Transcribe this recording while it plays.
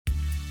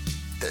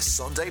The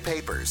Sunday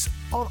Papers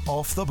on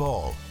Off the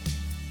Ball.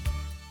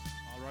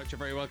 You're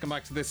very welcome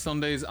back to this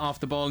Sunday's Off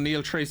the Ball.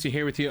 Neil Tracy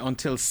here with you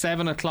until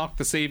 7 o'clock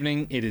this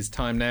evening. It is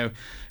time now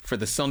for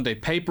the Sunday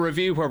Paper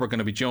Review, where we're going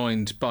to be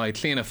joined by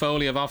Cliona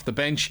Foley of Off the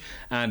Bench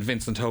and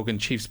Vincent Hogan,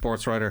 Chief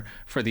Sports Writer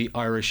for the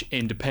Irish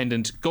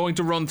Independent. Going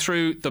to run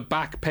through the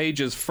back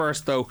pages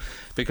first, though,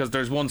 because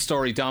there's one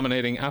story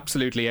dominating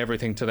absolutely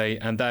everything today,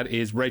 and that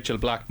is Rachel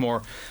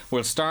Blackmore.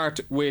 We'll start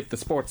with the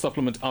sports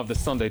supplement of the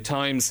Sunday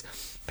Times.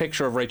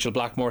 Picture of Rachel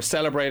Blackmore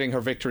celebrating her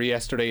victory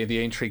yesterday in the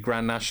Aintree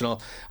Grand National.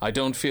 I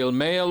don't feel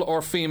male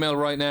or female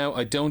right now.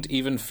 I don't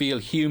even feel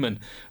human.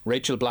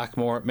 Rachel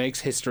Blackmore makes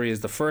history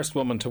as the first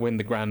woman to win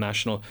the Grand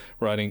National,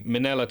 writing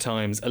Manila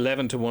Times,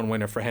 11-1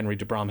 winner for Henry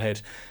de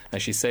Bromhead,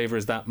 as she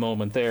savours that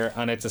moment there.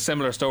 And it's a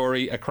similar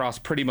story across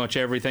pretty much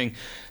everything.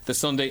 The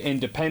Sunday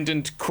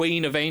Independent,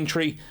 Queen of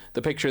Aintree,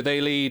 the picture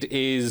they lead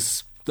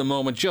is the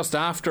moment just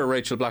after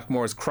Rachel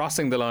Blackmore's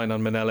crossing the line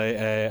on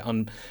Manila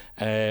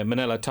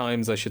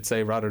Times, I should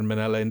say, rather than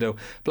Manila Indo.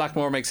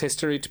 Blackmore makes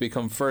history to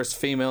become first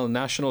female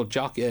national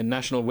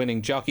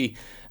winning jockey.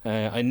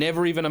 I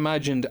never even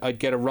imagined I'd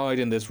get a ride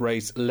in this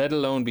race, let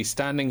alone be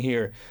standing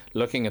here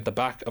looking at the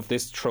back of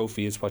this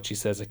trophy, is what she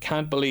says. I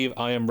can't believe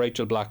I am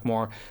Rachel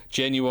Blackmore.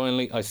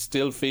 Genuinely, I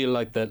still feel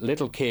like that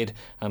little kid,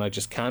 and I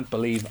just can't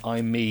believe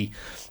I'm me.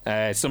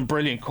 Some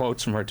brilliant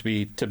quotes from her,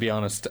 to be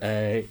honest.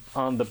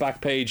 On the back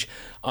page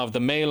of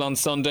the Mail on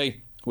Sunday,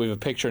 we have a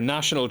picture,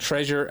 National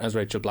Treasure, as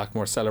Rachel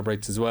Blackmore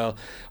celebrates as well.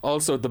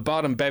 Also at the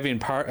bottom,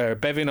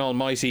 Bevan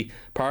Almighty,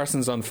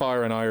 Parsons on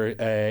fire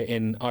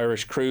in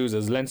Irish Cruise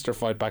as Leinster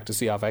fight back to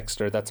see off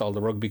Exeter. That's all the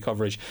rugby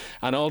coverage.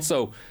 And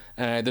also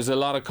there's a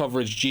lot of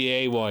coverage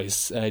GA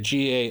wise.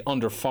 GA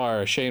under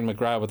fire. Shane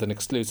McGrath with an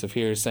exclusive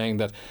here saying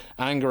that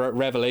anger at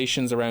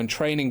revelations around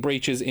training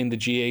breaches in the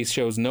GA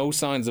shows no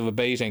signs of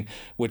abating,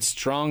 with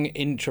strong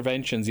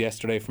interventions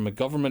yesterday from a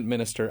government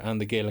minister and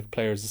the Gaelic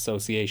Players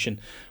Association.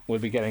 We'll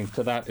be getting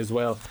to that as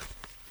well.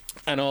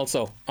 And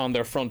also on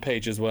their front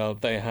page as well,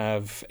 they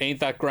have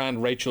Ain't That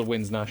Grand, Rachel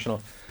Wins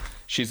National.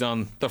 She's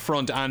on the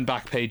front and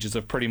back pages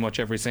of pretty much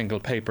every single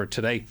paper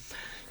today.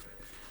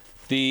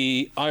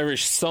 The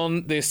Irish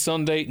Sun this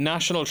Sunday,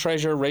 National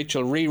Treasure,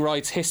 Rachel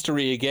rewrites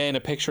history again. A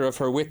picture of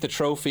her with the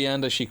trophy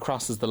and as she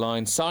crosses the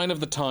line. Sign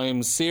of the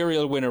Times,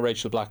 serial winner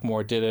Rachel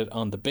Blackmore did it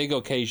on the big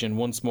occasion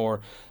once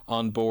more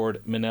on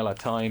board Manila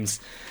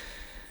Times.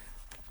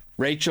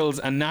 Rachel's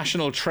a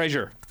national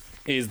treasure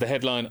is the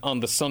headline on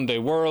the Sunday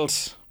World.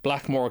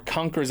 Blackmore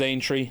conquers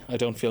Aintree. I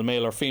don't feel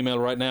male or female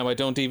right now. I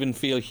don't even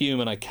feel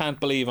human. I can't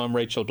believe I'm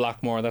Rachel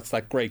Blackmore. That's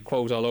that great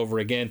quote all over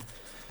again.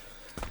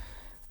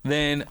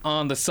 Then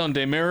on the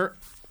Sunday Mirror,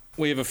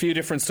 we have a few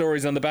different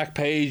stories on the back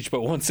page,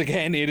 but once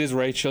again it is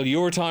Rachel.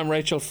 Your time,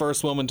 Rachel,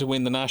 first woman to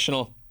win the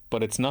National,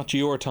 but it's not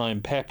your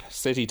time. Pep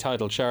City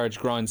title charge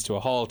grinds to a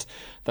halt.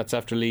 That's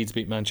after Leeds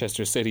beat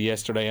Manchester City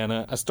yesterday. And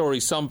a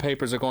story some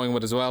papers are going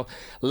with as well.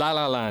 La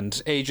La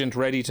Land, agent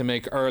ready to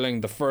make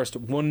Erling the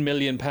first £1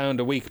 million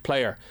a week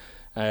player.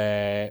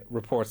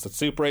 Reports that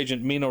super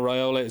agent Mino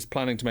Raiola is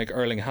planning to make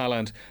Erling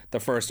Haaland the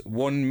first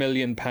 £1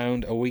 million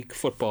a week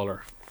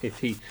footballer, if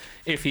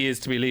he is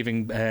to be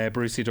leaving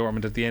Borussia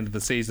Dortmund at the end of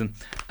the season.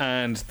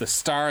 And the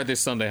Star this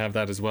Sunday have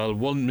that as well,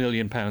 £1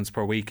 million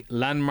per week.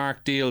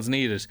 Landmark deals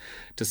needed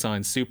to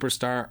sign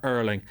superstar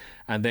Erling.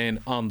 And then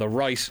on the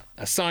right,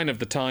 a sign of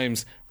the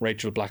times,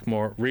 Rachel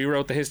Blackmore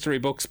rewrote the history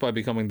books by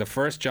becoming the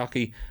first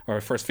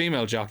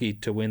female jockey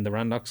to win the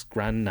Randox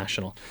Grand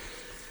National.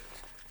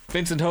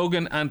 Vincent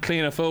Hogan and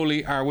Cliona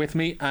Foley are with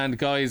me, and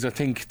guys, I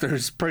think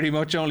there's pretty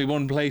much only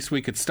one place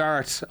we could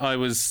start. I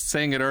was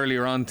saying it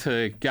earlier on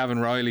to Gavin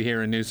Riley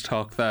here in News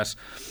Talk that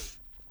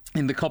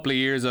in the couple of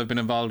years I've been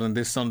involved in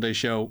this Sunday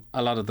show,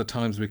 a lot of the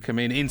times we come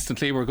in,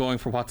 instantly we're going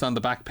for what's on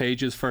the back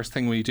pages, first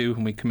thing we do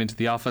when we come into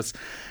the office.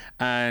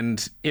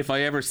 And if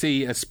I ever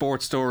see a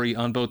sports story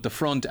on both the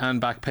front and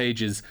back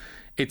pages,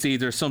 it's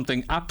either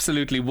something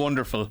absolutely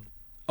wonderful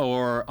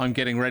or I'm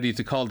getting ready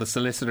to call the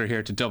solicitor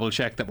here to double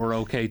check that we're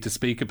okay to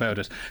speak about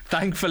it.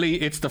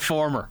 Thankfully, it's the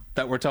former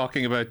that we're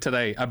talking about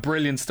today. A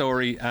brilliant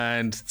story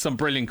and some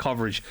brilliant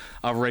coverage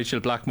of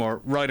Rachel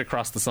Blackmore right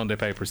across the Sunday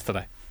papers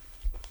today.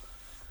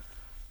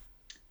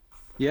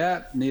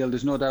 Yeah, Neil,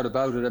 there's no doubt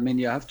about it. I mean,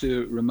 you have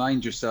to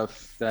remind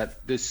yourself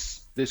that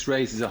this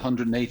race is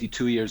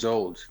 182 years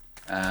old.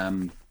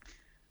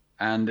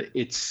 And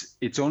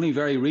it's only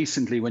very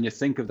recently, when you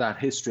think of that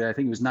history, I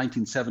think it was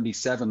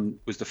 1977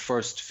 was the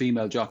first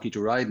female jockey to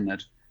ride in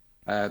it,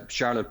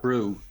 Charlotte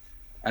Brew.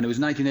 And it was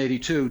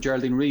 1982,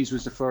 Geraldine Rees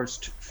was the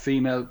first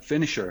female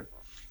finisher.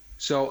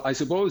 So I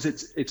suppose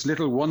it's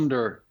little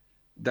wonder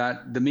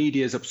that the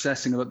media is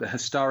obsessing about the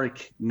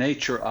historic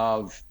nature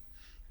of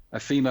a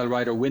female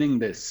rider winning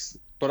this.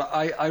 But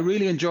I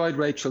really enjoyed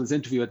Rachel's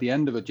interview at the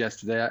end of it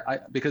yesterday,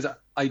 because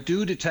I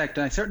do detect,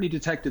 and I certainly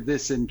detected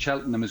this in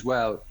Cheltenham as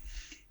well,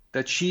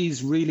 that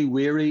she's really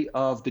weary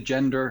of the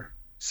gender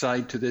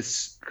side to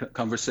this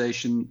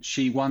conversation.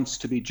 She wants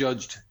to be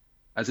judged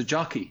as a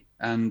jockey.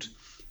 And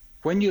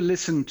when you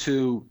listen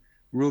to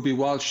Ruby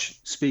Walsh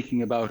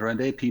speaking about her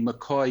and AP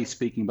McCoy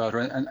speaking about her.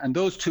 And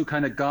those two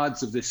kind of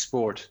gods of this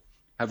sport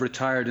have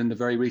retired in the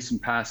very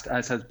recent past,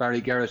 as has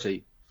Barry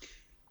Geraghty.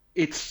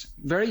 It's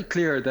very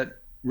clear that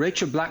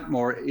Rachel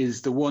Blackmore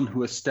is the one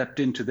who has stepped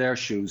into their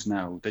shoes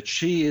now, that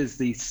she is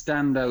the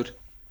standout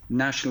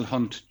national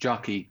hunt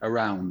jockey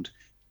around.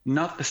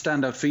 Not the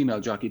standout female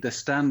jockey, the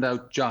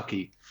standout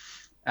jockey.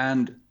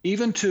 And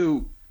even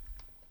to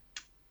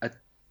a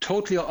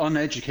totally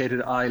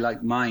uneducated eye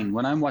like mine,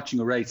 when I'm watching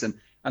a race, and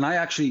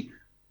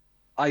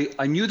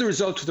I knew the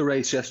result of the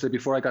race yesterday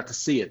before I got to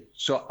see it.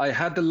 So I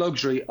had the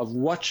luxury of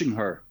watching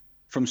her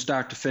from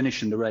start to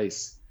finish in the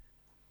race.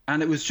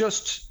 And it was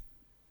just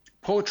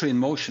poetry in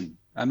motion.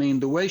 I mean,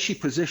 the way she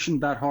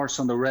positioned that horse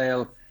on the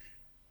rail,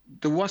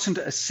 there wasn't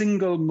a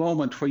single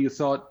moment where you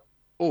thought,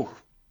 oh,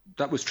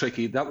 that was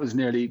tricky. That was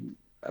nearly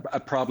a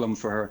problem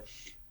for her.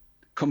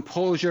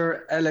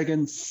 Composure,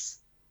 elegance,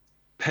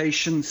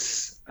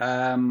 patience,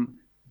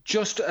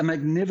 just a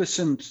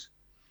magnificent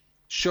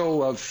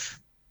show of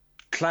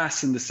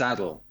class in the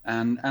saddle.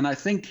 And I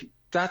think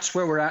that's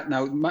where we're at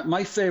now.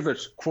 My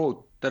favorite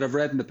quote that I've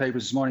read in the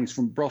papers this morning is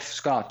from Bruff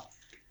Scott,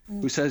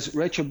 who says,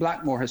 Rachel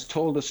Blackmore has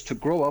told us to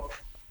grow up,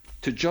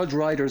 to judge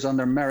riders on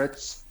their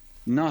merits,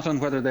 not on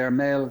whether they're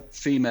male,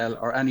 female,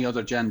 or any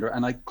other gender.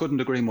 And I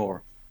couldn't agree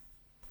more.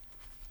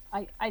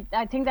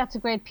 I think that's a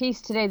great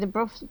piece today. The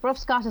Bruff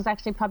Scott is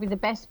actually probably the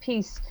best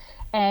piece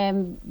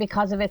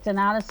because of its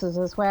analysis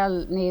as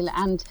well, Neil.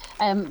 And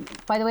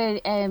by the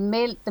way,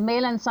 the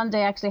Mail on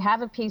Sunday actually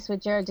have a piece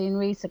with Geraldine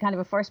Rees, a kind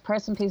of a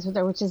first-person piece with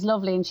her, which is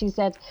lovely. And she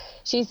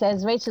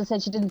says Rachel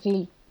said she didn't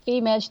feel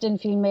female, she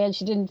didn't feel male,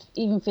 she didn't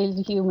even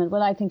feel human.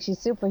 Well, I think she's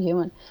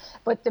superhuman.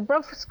 But the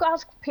Bruff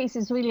Scott piece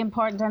is really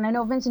important. And I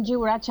know, Vincent, you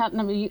were at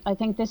Cheltenham, I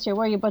think this year,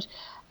 were you? But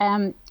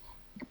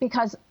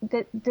because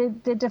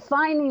the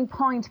defining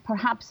point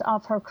perhaps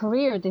of her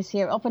career this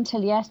year up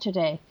until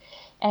yesterday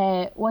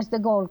was the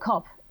Gold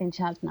Cup in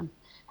Cheltenham,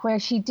 where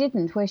she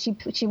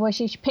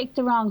picked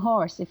the wrong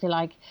horse, if you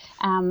like,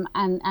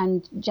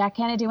 and Jack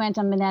Kennedy went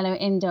on Minella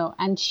Indo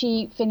and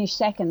she finished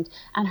second,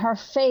 and her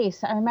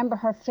face, I remember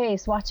her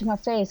face, watching her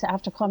face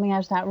after coming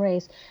out of that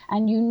race,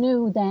 and you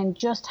knew then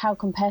just how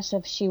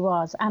competitive she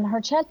was. And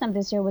her Cheltenham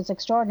this year was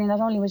extraordinary.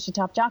 Not only was she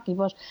top jockey,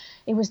 but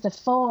it was the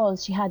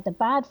falls she had, the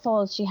bad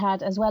falls she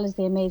had, as well as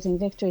the amazing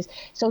victories.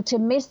 So to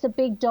miss the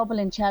big double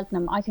in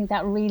Cheltenham, I think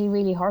that really,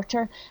 really hurt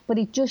her. But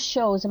it just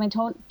shows, I mean,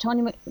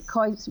 Tony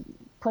McCoy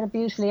put it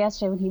beautifully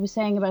yesterday when he was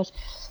saying about,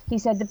 he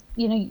said that,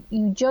 you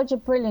judge a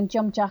brilliant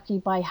jump jockey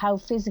by how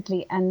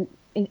physically, and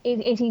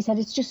he said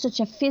it's just such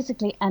a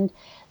physically and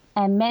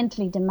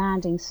mentally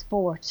demanding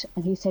sport.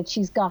 And he said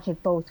she's got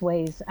it both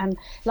ways. And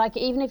like,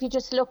 even if you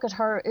just look at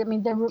her, I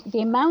mean,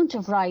 the amount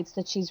of rides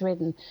that she's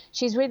ridden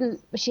so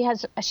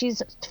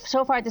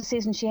far this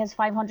season, she has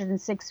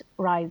 506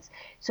 rides.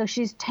 So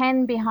she's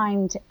 10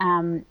 behind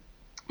in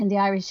the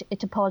Irish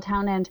to Paul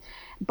Townend,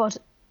 but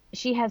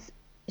he's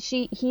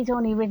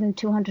only ridden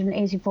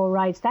 284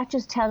 rides. That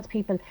just tells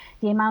people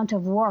the amount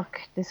of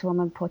work this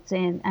woman puts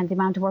in and the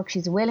amount of work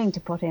she's willing to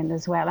put in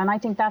as well. And I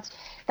think that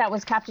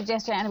was captured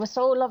yesterday, and it was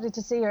so lovely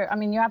to see her. I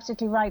mean, you're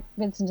absolutely right,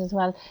 Vincent, as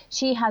well.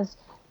 She has,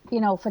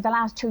 for the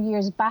last 2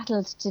 years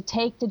battled to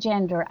take the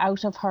gender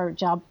out of her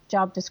job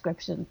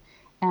description,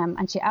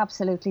 and she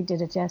absolutely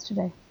did it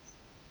yesterday.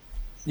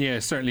 Yeah,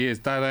 it certainly is.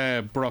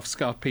 That Bruff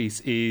Scott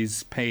piece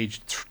is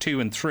page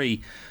 2 and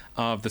 3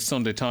 of the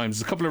Sunday Times.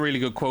 There's a couple of really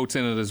good quotes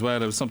in it as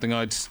well. It was something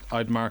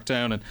I'd marked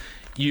down, and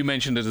you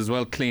mentioned it as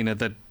well, Cliona,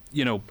 that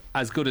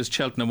as good as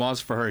Cheltenham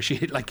was for her, she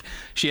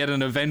had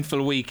an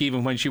eventful week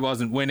even when she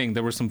wasn't winning.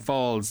 There were some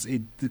falls.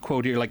 The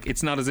quote here,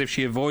 it's not as if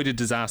she avoided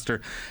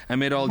disaster.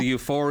 Amid all the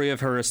euphoria of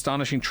her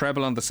astonishing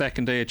treble on the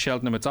second day at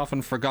Cheltenham, it's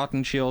often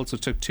forgotten she also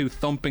took 2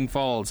 thumping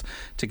falls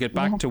to get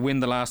back to win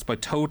the last by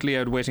totally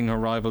outwitting her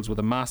rivals with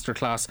a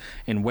masterclass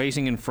in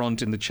waiting in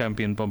front in the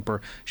champion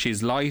bumper.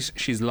 She's light,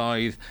 she's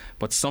lithe,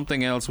 but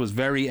something else was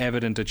very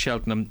evident at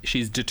Cheltenham.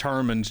 She's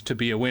determined to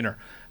be a winner.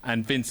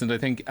 And Vincent, I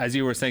think, as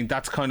you were saying,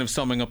 that's kind of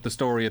summing up the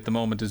story at the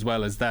moment as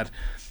well, is that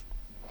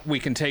we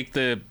can take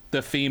the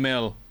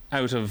female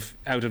out of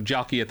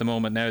jockey at the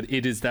moment now.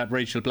 It is that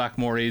Rachel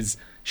Blackmore is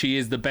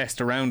the best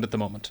around at the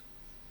moment.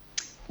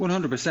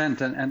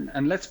 100%.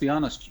 And let's be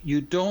honest, you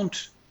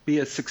don't be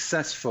as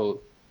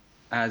successful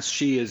as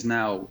she is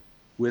now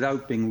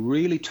without being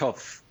really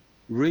tough,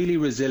 really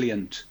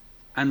resilient,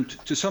 and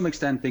to some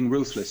extent being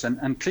ruthless.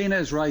 And Cliona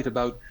is right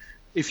about,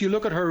 if you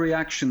look at her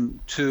reaction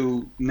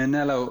to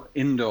Minella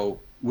Indo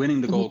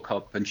winning the Gold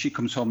Cup and she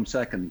comes home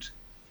second,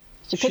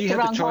 she had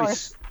the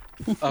choice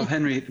of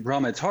Henry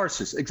Bromhead's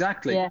horses.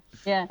 Exactly.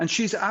 Yeah. And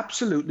she's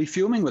absolutely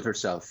fuming with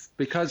herself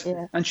because,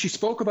 and she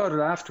spoke about it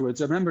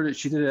afterwards. I remember that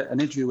she did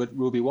an interview with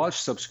Ruby Walsh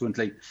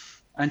subsequently,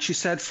 and she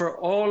said for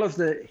all of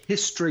the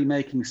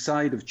history-making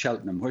side of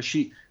Cheltenham, where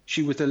she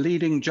was the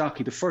leading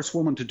jockey, the first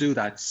woman to do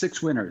that,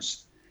 6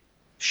 winners,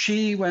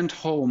 she went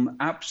home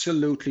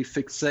absolutely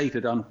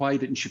fixated on why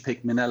didn't she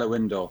pick Minella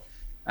Indo,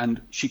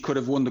 and she could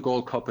have won the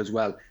Gold Cup as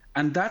well.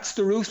 And that's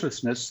the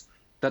ruthlessness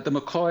that the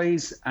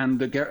McCoys and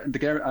the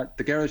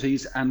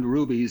Geraghties and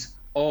Rubies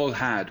all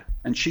had,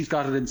 and she's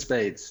got it in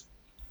spades.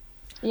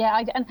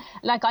 Yeah,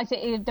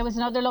 there was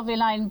another lovely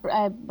line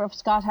Bruff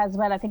Scott has as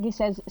well. I think he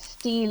says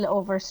steel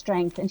over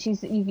strength, and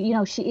she's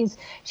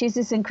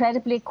this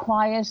incredibly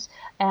quiet,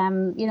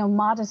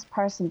 modest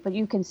person, but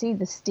you can see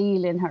the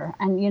steel in her,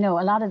 and a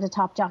lot of the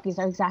top jockeys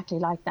are exactly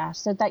like that.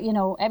 So that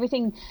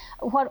everything.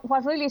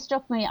 What really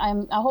struck me, I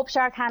hope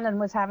Shark Hanlon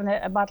was having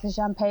a bottle of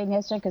champagne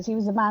yesterday, because he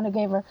was the man who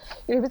gave her.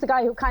 He was the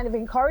guy who kind of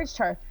encouraged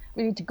her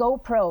really to go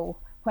pro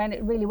when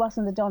it really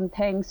wasn't the done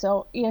thing.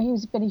 So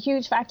he's been a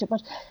huge factor,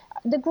 but.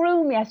 The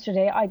groom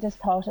yesterday, I just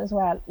thought as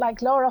well,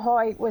 like Laura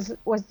Hoy was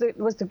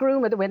the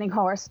groom of the winning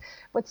horse,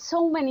 but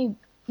so many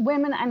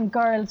women and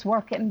girls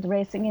work in the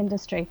racing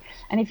industry.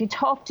 And if you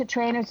talk to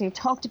trainers, you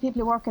talk to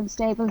people who work in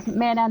stables,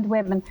 men and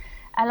women,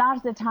 a lot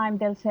of the time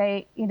they'll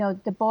say,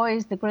 the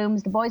boys, the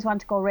grooms, the boys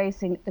want to go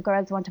racing, the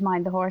girls want to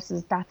mind the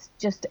horses. That's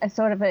just a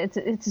sort of it's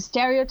a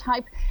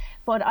stereotype.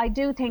 But I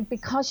do think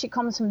because she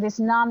comes from this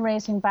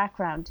non-racing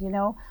background,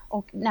 now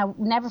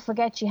never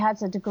forget she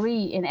has a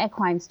degree in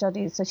equine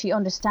studies, so she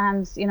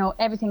understands,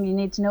 everything you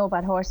need to know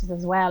about horses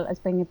as well as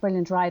being a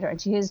brilliant rider.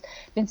 And she is,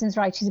 Vincent's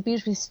right, she's a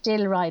beautifully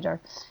still rider.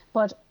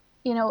 But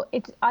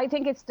I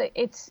think it's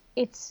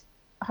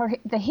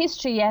the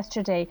history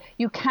yesterday.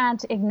 You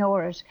can't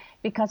ignore it,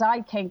 because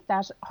I think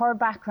that her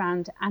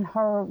background and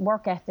her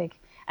work ethic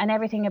and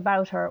everything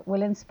about her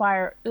will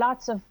inspire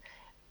lots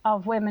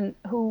of women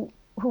who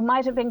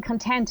might have been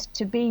content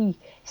to be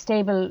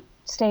stable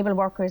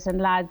workers and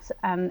lads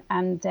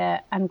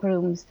and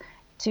grooms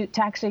to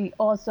actually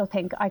also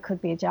think I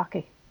could be a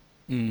jockey.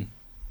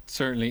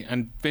 Certainly.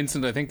 And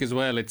Vincent, I think as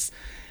well, it's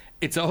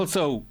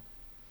also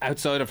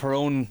outside of her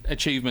own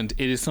achievement,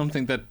 it is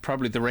something that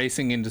probably the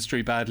racing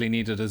industry badly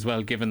needed as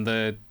well, given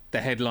the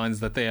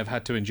headlines that they have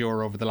had to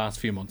endure over the last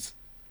few months.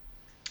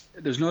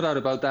 There's no doubt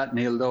about that,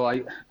 Neil, though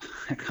I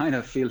kind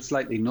of feel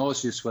slightly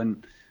nauseous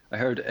when I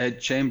heard Ed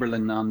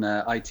Chamberlain on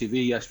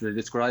ITV yesterday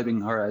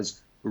describing her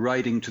as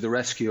riding to the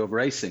rescue of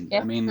racing.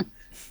 Yeah. I mean,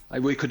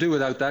 we could do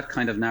without that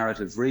kind of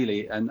narrative,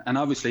 really. And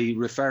obviously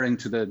referring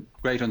to the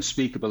great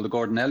unspeakable, the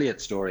Gordon Elliott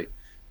story.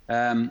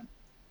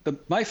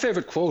 My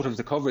favourite quote of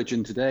the coverage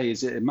in today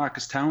is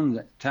Marcus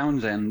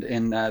Townsend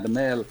in the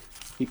Mail.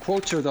 He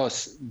quotes her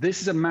thus: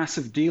 "This is a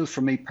massive deal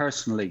for me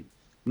personally.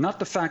 Not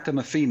the fact I'm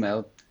a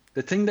female.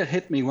 The thing that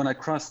hit me when I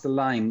crossed the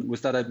line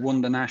was that I'd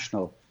won the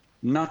National.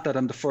 Not that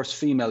I'm the first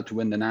female to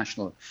win the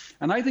National."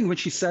 And I think when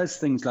she says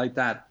things like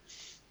that,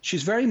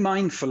 she's very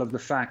mindful of the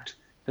fact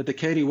that the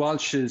Katie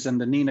Walshes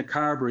and the Nina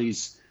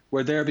Carberrys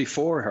were there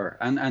before her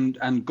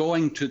and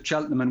going to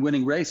Cheltenham and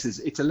winning races.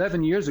 It's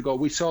 11 years ago.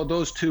 We saw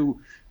those two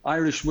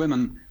Irish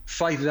women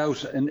fight it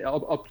out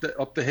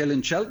up the hill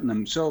in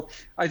Cheltenham. So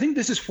I think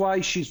this is why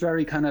she's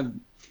very kind of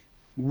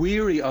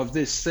weary of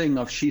this thing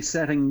of she is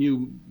setting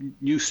new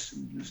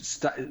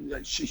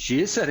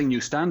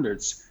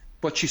standards.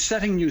 But she's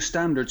setting new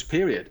standards,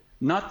 period,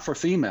 not for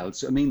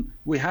females. I mean,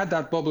 we had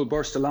that bubble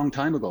burst a long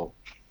time ago.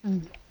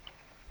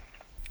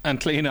 And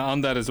Cliona,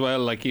 on that as well,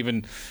 like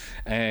even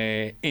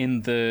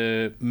in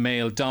the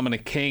Mail,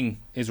 Dominic King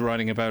is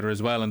writing about her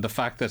as well, and the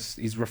fact that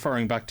he's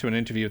referring back to an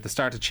interview at the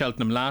start of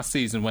Cheltenham last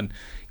season when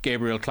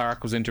Gabriel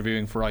Clark was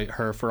interviewing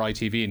her for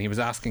ITV, and he was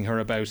asking her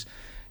about,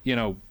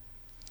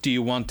 do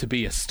you want to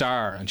be a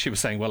star? And she was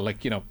saying, well,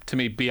 to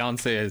me,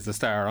 Beyonce is the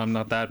star. I'm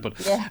not that. But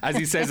yeah. As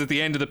he says at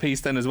the end of the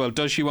piece then as well,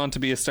 does she want to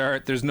be a star?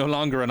 There's no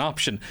longer an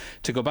option.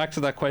 To go back to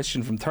that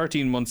question from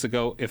 13 months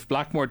ago, if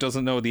Blackmore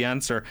doesn't know the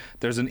answer,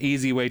 there's an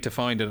easy way to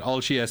find it.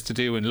 All she has to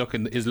do is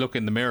look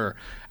in the mirror.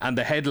 And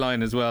the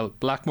headline as well,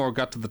 Blackmore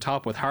got to the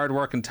top with hard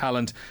work and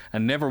talent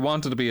and never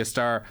wanted to be a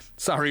star.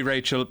 Sorry,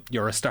 Rachel,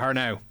 you're a star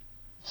now.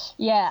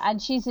 Yeah,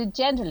 and she's a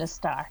genderless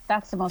star.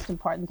 That's the most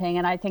important thing.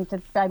 And I think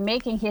that by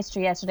making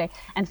history yesterday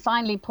and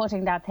finally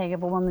putting that thing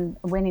of a woman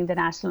winning the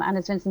National, and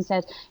as Vincent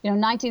said,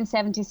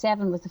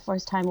 1977 was the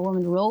first time a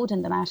woman rode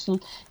in the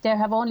National. There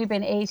have only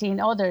been 18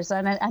 others,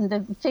 and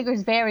the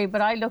figures vary,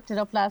 but I looked it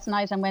up last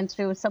night and went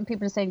through. Some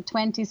people are saying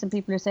 20, some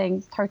people are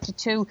saying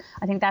 32.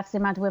 I think that's the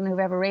amount of women who've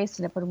ever raced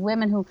in it. But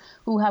women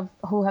who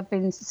have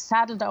been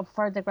saddled up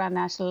for the Grand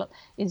National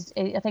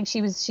I think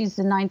she's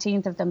the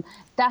 19th of them.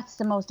 That's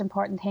the most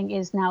important thing,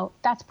 is now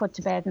that's put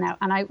to bed now.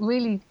 And I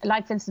really,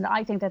 like Vincent,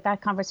 I think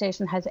that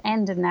conversation has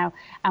ended now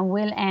and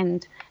will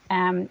end.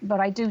 But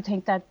I do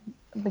think that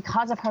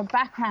because of her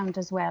background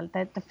as well,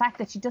 that the fact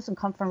that she doesn't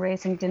come from a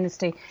racing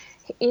dynasty,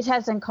 it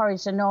has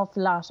encouraged an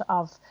awful lot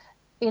of,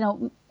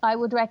 I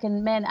would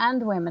reckon men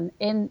and women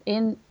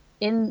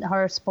in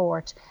her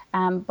sport,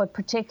 but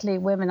particularly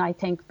women, I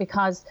think,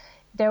 because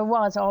there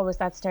was always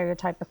that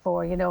stereotype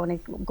before,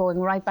 and going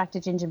right back to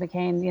Ginger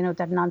McCain,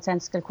 that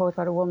nonsensical quote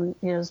about a woman,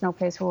 there's no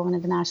place for a woman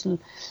in the National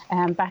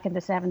back in the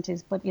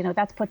 70s. But,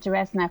 that's put to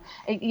rest now.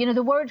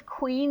 The word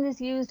queen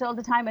is used all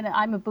the time, and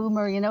I'm a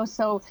boomer,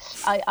 so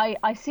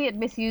I see it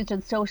misused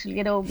on social,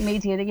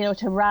 media,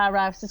 to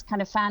rah-rah. It's just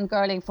kind of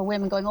fangirling for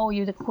women going, oh,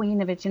 you're the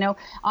queen of it,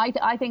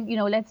 I think,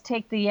 let's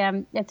take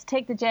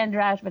the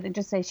gender out of it and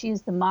just say she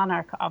is the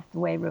monarch of the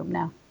weigh room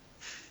now.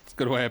 It's a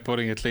good way of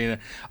putting it, Cliona.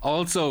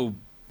 Also,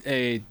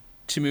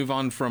 to move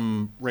on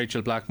from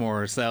Rachel Blackmore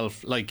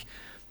herself, like,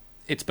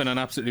 it's been an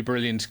absolutely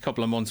brilliant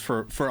couple of months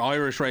for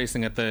Irish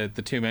racing at the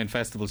two main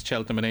festivals,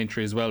 Cheltenham and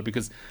Aintree as well,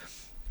 because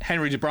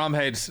Henry de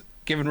Bromhead,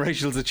 given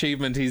Rachel's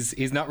achievement,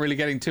 he's not really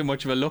getting too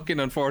much of a look in,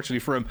 unfortunately,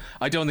 for him.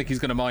 I don't think he's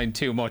going to mind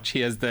too much.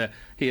 He has the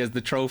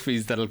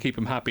trophies that'll keep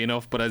him happy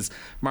enough. But as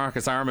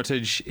Marcus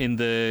Armitage in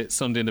the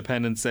Sunday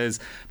Independent says,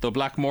 though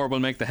Blackmore will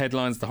make the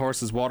headlines, the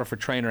horse's Waterford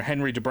trainer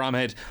Henry de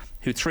Bromhead,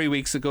 who 3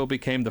 weeks ago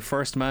became the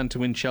first man to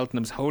win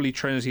Cheltenham's holy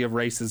trinity of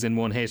races in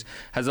one hit,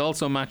 has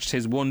also matched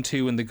his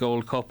 1-2 in the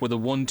Gold Cup with a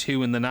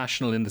 1-2 in the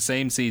National in the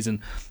same season,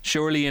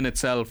 surely in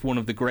itself one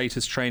of the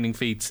greatest training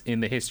feats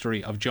in the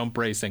history of jump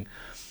racing.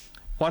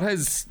 What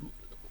has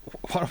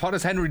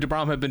Henry de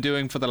Bromhead been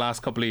doing for the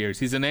last couple of years?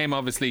 He's a name,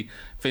 obviously,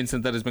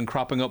 Vincent, that has been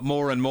cropping up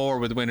more and more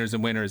with winners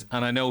and winners,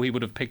 and I know he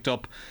would have picked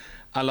up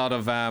a lot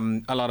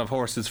of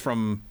horses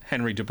from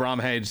Henry de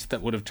Bromhead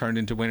that would have turned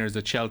into winners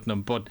at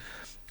Cheltenham, but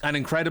an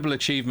incredible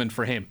achievement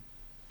for him.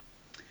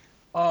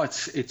 Oh,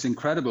 it's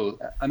incredible.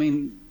 I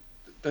mean,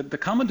 the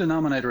common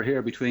denominator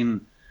here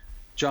between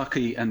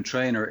jockey and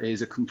trainer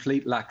is a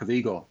complete lack of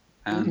ego,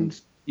 and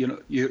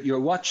you're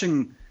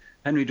watching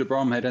Henry de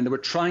Bromhead, and they were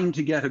trying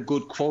to get a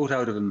good quote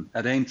out of him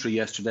at Aintree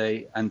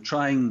yesterday, and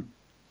trying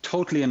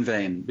totally in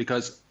vain,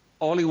 because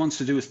all he wants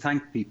to do is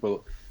thank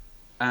people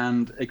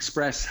and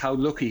express how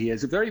lucky he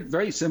is. Very,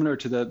 very similar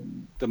to the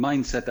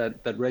mindset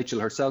that Rachel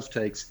herself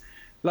takes.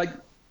 Like,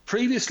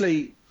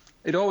 previously,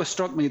 it always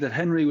struck me that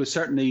Henry was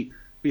certainly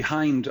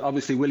behind,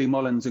 obviously, Willie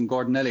Mullins and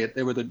Gordon Elliott.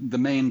 They were the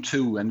main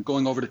two, and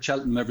going over to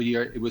Cheltenham every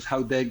year, it was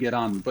how they get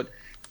on. But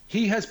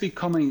he has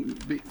becoming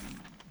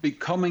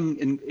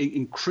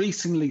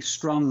increasingly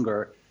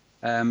stronger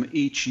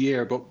each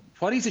year. But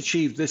what he's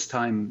achieved this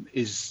time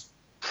is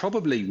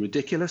probably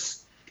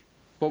ridiculous.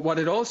 But what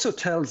it also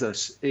tells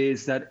us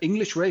is that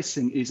English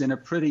racing is in a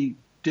pretty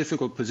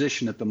difficult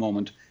position at the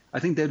moment. I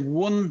think they had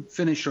one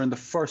finisher in the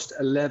first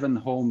 11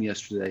 home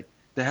yesterday.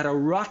 They had a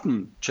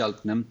rotten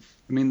Cheltenham.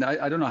 I mean,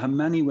 I don't know how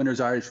many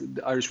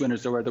Irish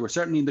winners there were. They were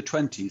certainly in the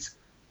 20s,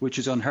 which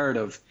is unheard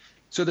of.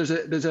 So there's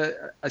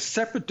a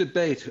separate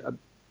debate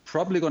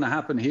probably going to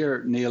happen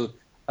here, Neil,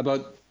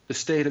 about the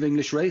state of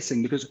English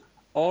racing, because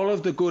all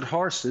of the good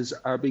horses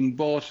are being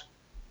bought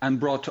and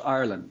brought to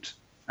Ireland,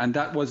 and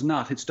that was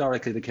not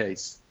historically the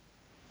case.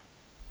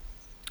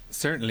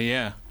 Certainly,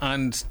 yeah.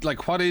 And like,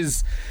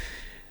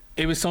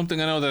 it was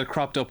something I know that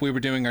cropped up. We were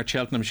doing our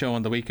Cheltenham show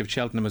on the week of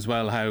Cheltenham as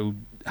well,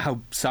 how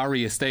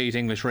sorry a state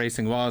English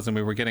racing was, and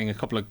we were getting a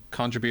couple of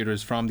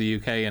contributors from the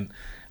UK, and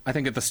I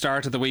think at the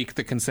start of the week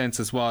the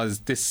consensus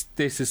was this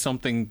is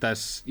something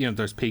that,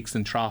 there's peaks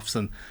and troughs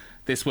and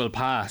this will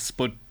pass.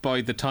 But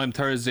by the time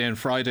Thursday and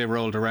Friday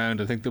rolled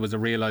around, I think there was a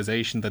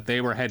realisation that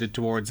they were headed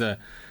towards a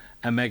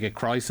mega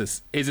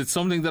crisis. Is it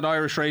something that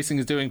Irish racing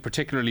is doing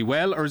particularly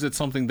well, or is it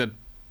something that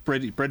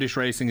British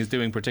racing is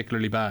doing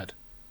particularly bad?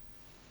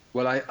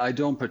 Well, I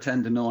don't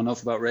pretend to know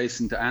enough about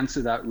racing to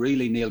answer that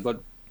really, Neil,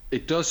 but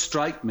it does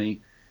strike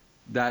me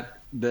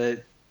that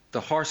the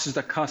horses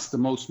that cost the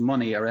most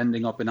money are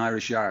ending up in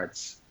Irish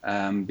yards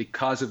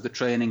because of the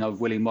training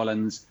of Willie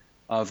Mullins,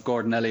 of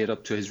Gordon Elliott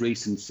up to his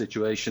recent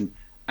situation,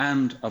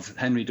 and of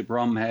Henry de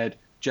Bromhead,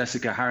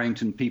 Jessica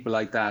Harrington, people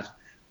like that.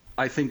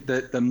 I think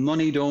that the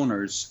moneyed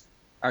owners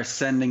are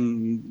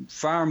sending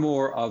far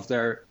more of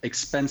their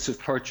expensive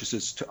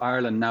purchases to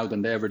Ireland now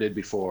than they ever did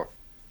before.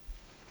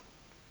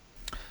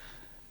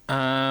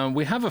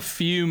 We have a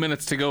few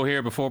minutes to go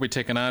here before we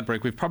take an ad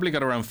break. We've probably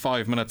got around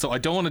 5 minutes, so I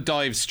don't want to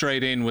dive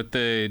straight in with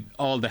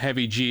all the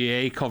heavy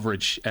GAA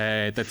coverage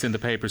that's in the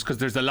papers, because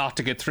there's a lot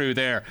to get through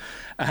there,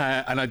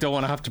 and I don't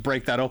want to have to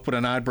break that up with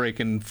an ad break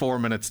in 4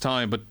 minutes'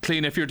 time. But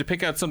Clean, if you were to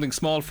pick out something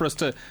small for us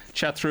to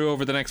chat through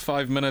over the next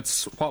 5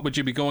 minutes, what would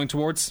you be going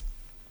towards?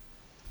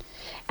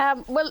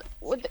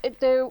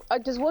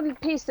 There's one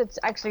piece that's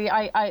actually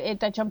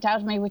that jumped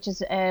out at me, which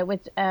is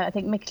with I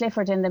think Mick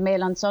Clifford in the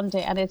Mail on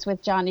Sunday, and it's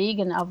with John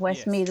Egan of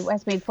Westmeath,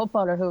 Westmeath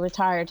footballer who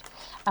retired.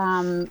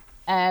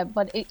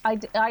 But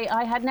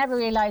I had never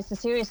realised the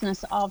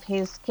seriousness of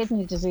his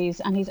kidney disease,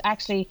 and he's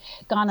actually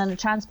gone on a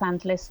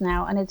transplant list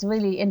now, and it's a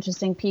really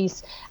interesting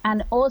piece,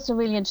 and also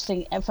really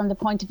interesting from the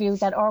point of view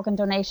that organ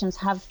donations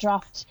have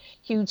dropped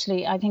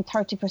hugely, I think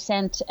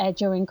 30%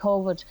 during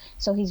COVID.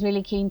 So he's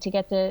really keen to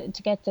get the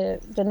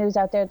news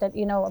out there that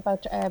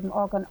about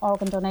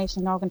organ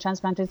donation and organ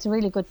transplant. It's a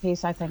really good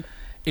piece, I think.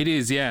 It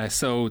is, yeah.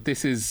 So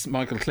this is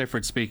Michael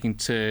Clifford speaking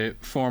to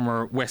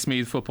former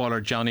Westmeath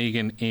footballer John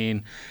Egan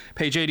in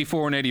page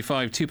 84 and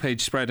 85,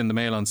 two-page spread in the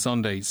Mail on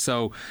Sunday.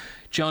 So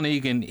John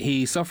Egan,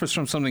 he suffers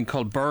from something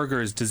called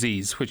Berger's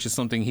disease, which is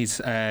something he's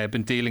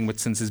been dealing with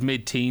since his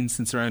mid-teens,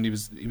 since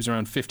he was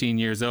around 15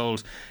 years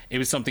old. It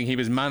was something he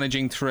was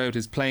managing throughout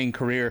his playing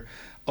career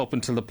up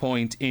until the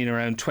point in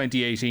around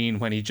 2018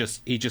 when he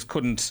just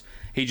couldn't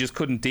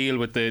deal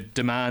with the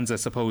demands, I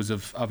suppose,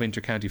 of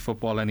intercounty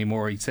football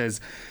anymore. He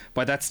says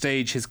by that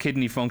stage his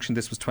kidney function,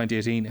 this was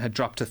 2018, had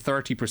dropped to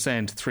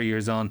 30% 3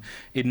 years on.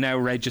 It now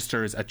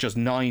registers at just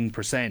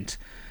 9%,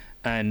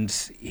 and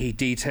he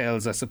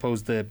details, I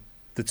suppose, the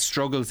the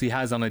struggles he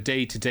has on a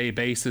day-to-day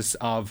basis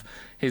of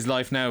his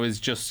life now is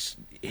just,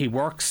 he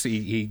works,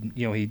 he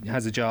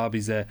has a job,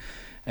 he's a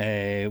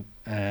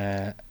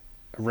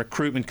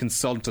recruitment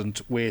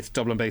consultant with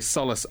Dublin-based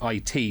Solace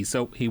IT.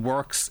 So he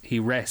works, he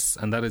rests,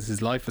 and that is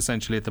his life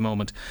essentially at the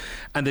moment.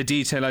 And the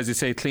detail, as you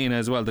say, Cliona,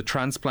 as well, the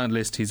transplant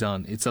list he's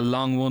on, it's a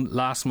long one.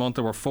 Last month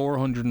there were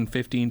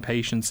 415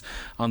 patients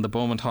on the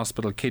Beaumont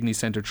Hospital Kidney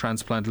Centre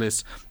transplant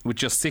list, with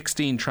just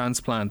 16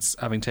 transplants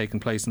having taken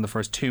place in the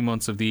first 2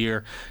 months of the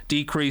year.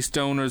 Decreased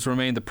donors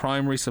remain the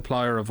primary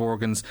supplier of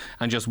organs,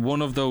 and just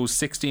one of those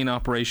 16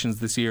 operations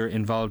this year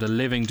involved a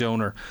living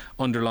donor,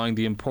 underlying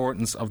the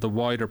importance of the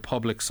wider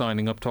public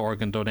signing up to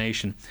organ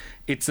donation.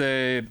 It's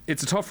a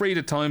tough read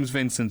at times,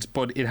 Vincent,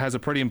 but it has a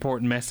pretty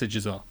important message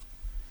as well.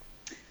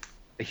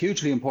 A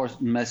hugely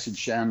important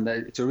message, and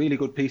it's a really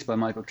good piece by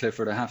Michael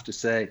Clifford, I have to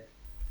say.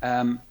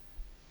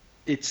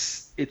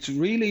 It's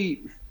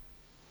really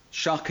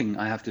shocking,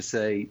 I have to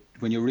say,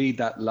 when you read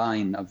that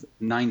line of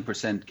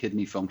 9%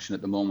 kidney function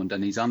at the moment,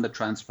 and he's on the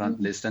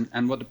transplant list.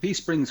 And what the piece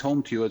brings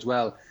home to you as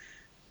well,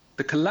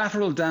 the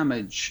collateral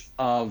damage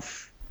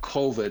of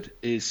COVID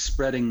is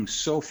spreading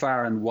so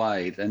far and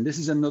wide, and this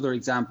is another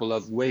example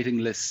of waiting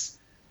lists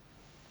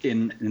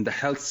in the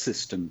health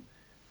system,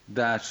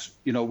 that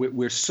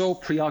we're so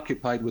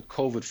preoccupied with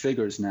COVID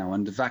figures now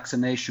and the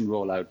vaccination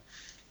rollout.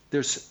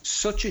 There's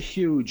such a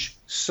huge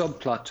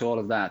subplot to all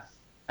of that,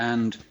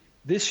 and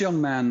this young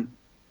man,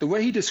 the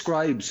way he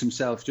describes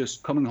himself,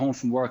 just coming home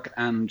from work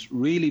and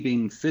really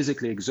being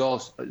physically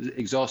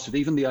exhausted,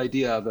 even the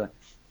idea of a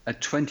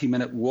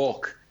 20-minute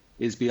walk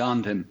is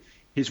beyond him.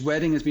 His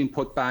wedding has been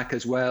put back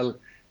as well.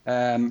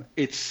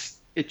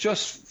 It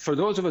just, for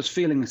those of us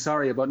feeling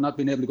sorry about not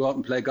being able to go out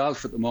and play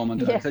golf at the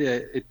moment, I tell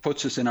you, it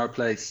puts us in our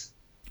place.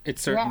 It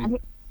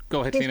certainly. Go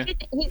ahead, Tina.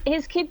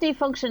 His kidney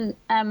function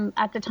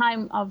at the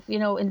time of,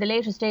 in the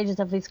later stages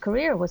of his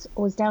career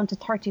was down to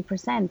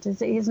 30%.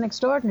 It's an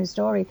extraordinary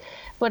story,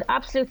 but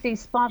absolutely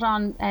spot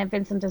on,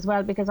 Vincent, as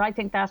well, because I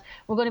think that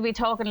we're going to be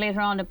talking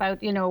later on about,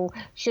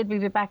 should we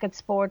be back at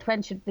sport?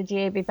 When should the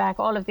GA be back?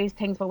 All of these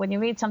things. But when you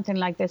read something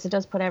like this, it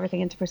does put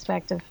everything into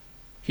perspective.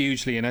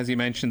 Hugely. And as you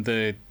mentioned,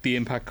 the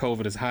impact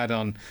COVID has had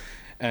on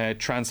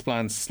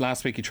transplants.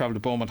 Last week he travelled to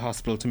Beaumont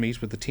Hospital to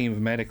meet with the team of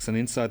medics, and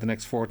inside the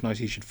next fortnight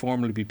he should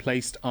formally be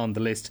placed on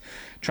the list.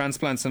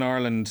 Transplants in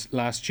Ireland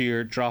last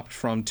year dropped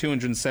from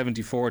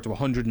 274 to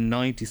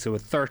 190, so a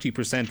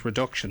 30%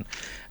 reduction.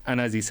 And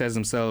as he says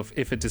himself,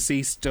 if it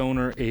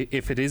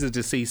is a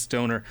deceased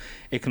donor,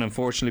 it can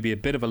unfortunately be a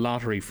bit of a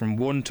lottery from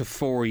 1 to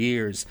 4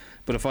 years.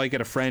 But if I get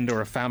a friend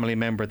or a family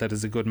member that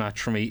is a good match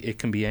for me, it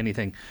can be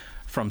anything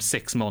from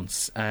 6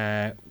 months.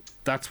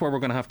 That's where we're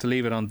going to have to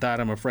leave it on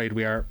that. I'm afraid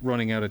we are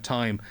running out of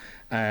time.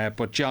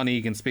 But John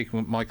Egan speaking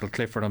with Michael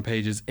Clifford on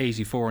pages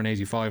 84 and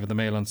 85 of the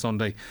Mail on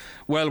Sunday.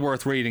 Well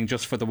worth reading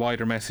just for the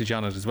wider message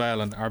on it as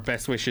well. And our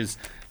best wishes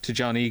to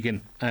John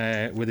Egan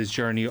with his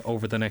journey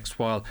over the next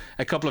while.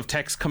 A couple of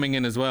texts coming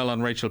in as well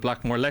on Rachel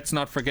Blackmore. Let's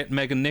not forget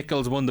Megan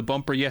Nichols won the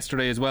bumper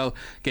yesterday as well.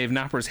 Gave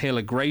Nappers Hill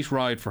a great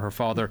ride for her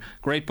father.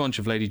 Great bunch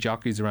of lady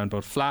jockeys around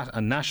both flat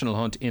and national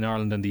hunt in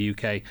Ireland and the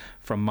UK,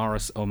 from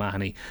Morris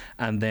O'Mahony.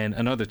 And then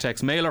another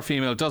text, male or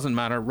female, doesn't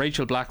matter.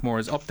 Rachel Blackmore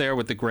is up there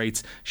with the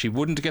greats. She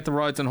wouldn't get the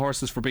rides on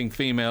horses for being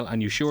female,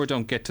 and you sure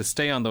don't get to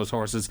stay on those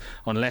horses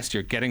unless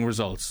you're getting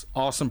results.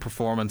 Awesome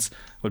performance.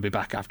 We'll be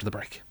back after the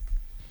break.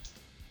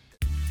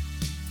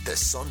 The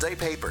Sunday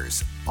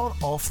Papers on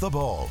Off the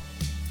Ball.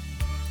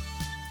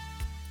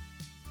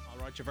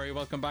 You're very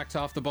welcome back to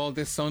Off the Ball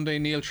this Sunday.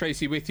 Neil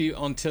Tracy with you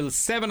until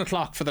 7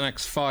 o'clock for the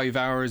next 5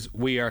 hours.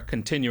 We are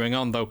continuing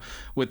on though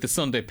with the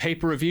Sunday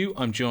Paper Review.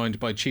 I'm joined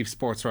by Chief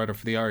Sports Writer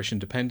for the Irish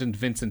Independent,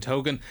 Vincent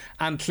Hogan,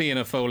 and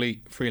Cliona Foley,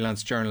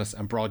 freelance journalist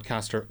and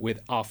broadcaster with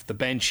Off the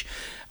Bench.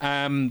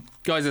 Guys,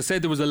 I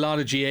said there was a lot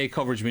of GA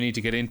coverage we need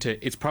to get into.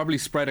 It's probably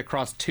spread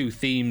across two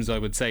themes, I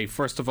would say.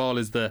 First of all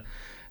is the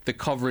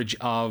coverage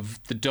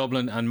of the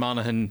Dublin and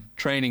Monaghan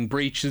training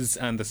breaches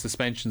and the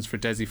suspensions for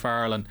Dessie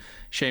Farrell and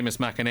Seamus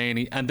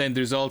McEnany. And then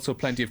there's also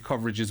plenty of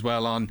coverage as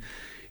well on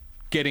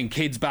getting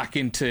kids back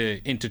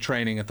into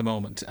training at the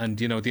moment, and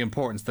the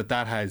importance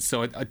that has.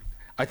 So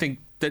I think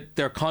that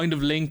they're kind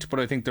of linked, but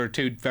I think there are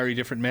two very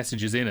different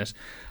messages in it.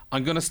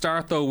 I'm going to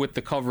start though with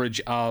the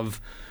coverage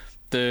of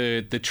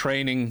the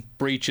training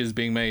breaches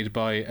being made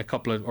by the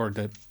couple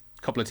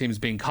of teams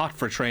being caught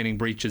for training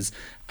breaches.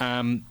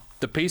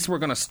 The piece we're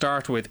going to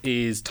start with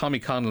is Tommy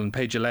Connellan,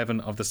 page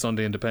 11 of the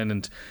Sunday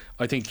Independent.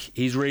 I think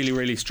he's really,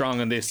 really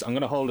strong on this. I'm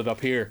going to hold it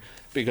up here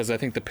because I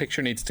think the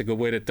picture needs to go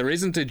with it. There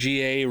isn't a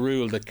GA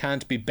rule that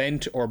can't be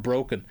bent or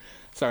broken.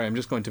 Sorry, I'm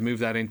just going to move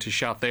that into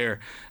shot there.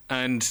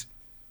 And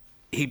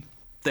they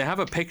have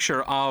a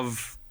picture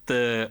of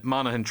the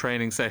Monaghan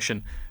training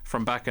session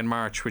from back in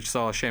March, which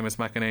saw Seamus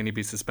McEnany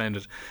be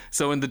suspended.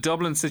 So in the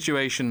Dublin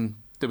situation,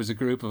 there was a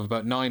group of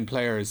about 9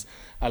 players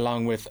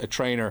along with a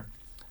trainer.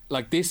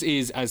 Like, this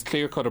is as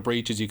clear-cut a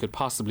breach as you could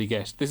possibly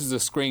get. This is a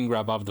screen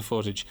grab of the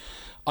footage.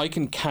 I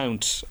can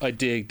count, I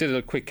did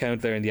a quick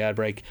count there in the ad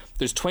break.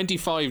 There's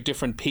 25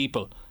 different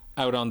people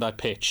out on that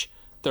pitch.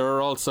 there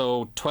are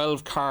also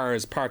 12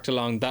 cars parked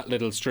along that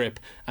little strip,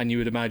 and you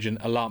would imagine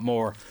a lot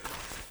more.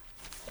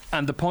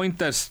 And the point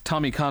that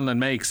Tommy Conlon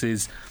makes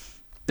is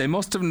they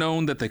must have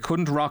known that they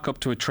couldn't rock up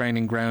to a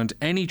training ground,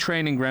 any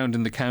training ground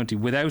in the county,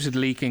 without it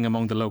leaking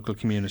among the local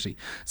community.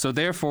 So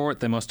therefore,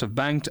 they must have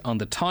banked on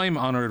the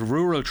time-honoured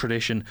rural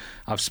tradition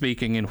of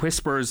speaking in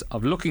whispers,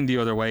 of looking the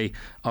other way,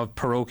 of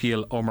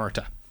parochial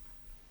omerta.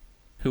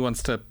 Who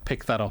wants to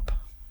pick that up?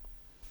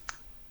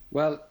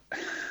 Well,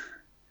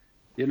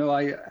 you know,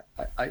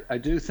 I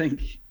do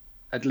think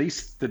at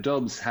least the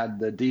Dubs had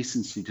the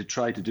decency to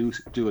try to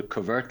do it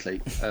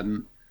covertly.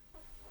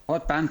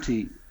 What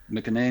Banty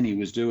McEnany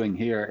was doing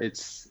here,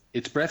 it's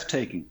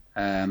breathtaking.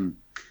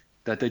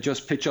 That they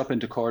just pitch up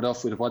into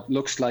Corduff with what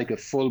looks like a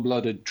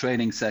full-blooded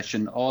training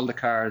session, all the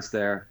cars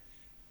there,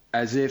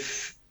 as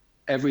if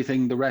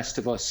everything the rest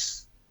of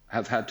us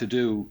have had to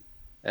do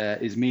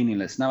is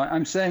meaningless. Now,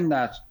 I'm saying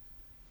that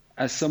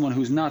as someone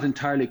who's not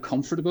entirely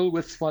comfortable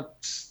with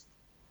what's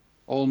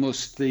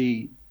almost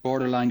the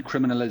borderline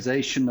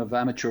criminalization of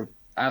amateur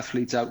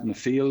athletes out in the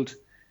field.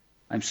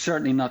 I'm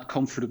certainly not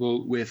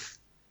comfortable with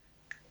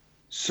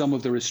some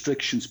of the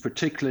restrictions,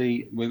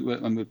 particularly,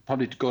 and we'll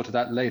probably go to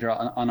that later,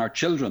 on our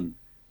children.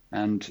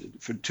 And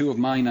for two of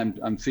mine,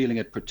 I'm feeling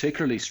it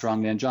particularly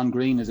strongly. And John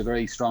Green is a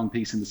very strong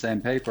piece in the same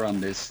paper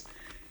on this.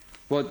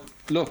 But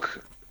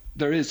look,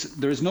 there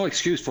is no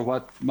excuse for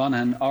what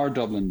Monaghan or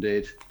Dublin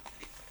did.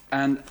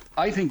 And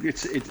I think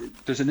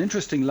there's an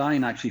interesting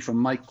line actually from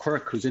Mike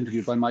Quirk, who's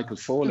interviewed by Michael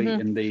Foley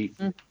in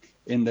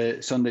the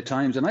Sunday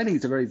Times, and I think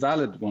it's a very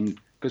valid one,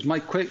 because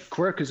Mike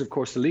Quirk is of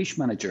course the Laois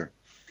manager,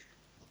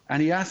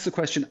 and he asks the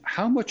question: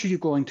 how much are you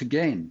going to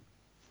gain?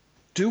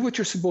 Do what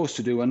you're supposed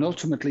to do, and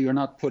ultimately you're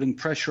not putting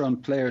pressure on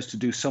players to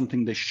do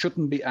something they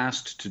shouldn't be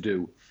asked to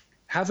do.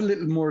 Have a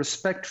little more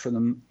respect for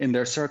them in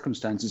their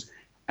circumstances,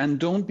 and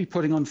don't be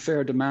putting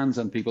unfair demands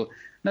on people.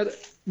 Now,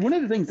 one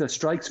of the things that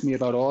strikes me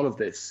about all of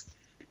this,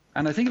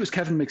 and I think it was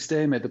Kevin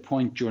McStay made the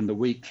point during the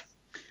week,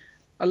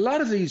 a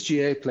lot of these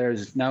GA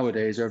players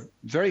nowadays are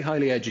very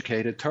highly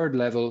educated, third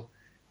level.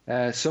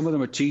 Some of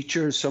them are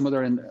teachers, some of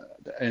them are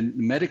in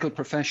the medical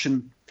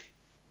profession.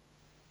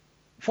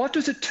 What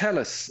does it tell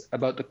us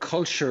about the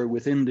culture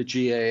within the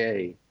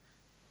GAA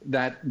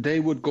that they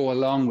would go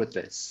along with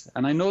this?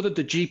 And I know that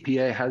the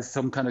GPA has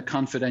some kind of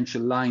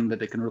confidential line that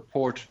they can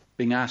report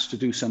being asked to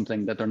do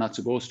something that they're not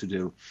supposed to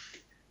do.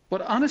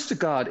 But honest to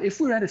God, if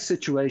we're at a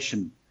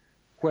situation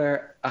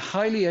where a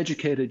highly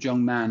educated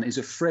young man is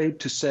afraid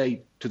to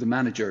say to the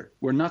manager,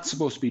 we're not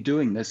supposed to be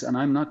doing this and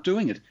I'm not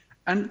doing it.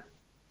 And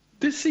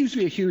this seems to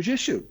be a huge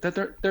issue, that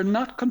they're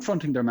not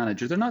confronting their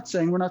manager. They're not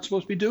saying we're not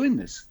supposed to be doing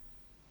this.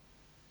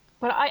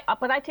 But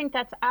I think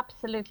that's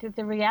absolutely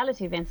the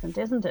reality, Vincent,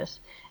 isn't it?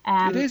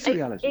 It is the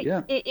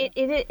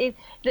reality,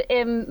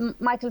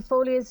 Michael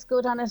Foley is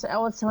good on it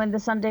also in the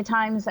Sunday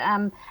Times,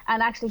 and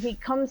actually he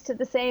comes to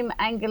the same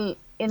angle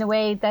in a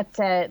way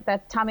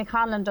that Tommy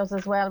Conlon does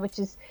as well, which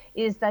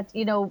is that,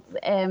 you know,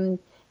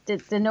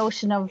 the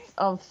notion of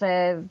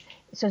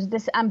sort of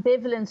this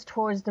ambivalence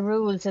towards the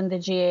rules in the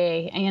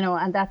GAA, you know,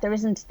 and that there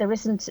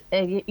isn't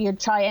you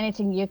try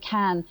anything you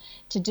can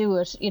to do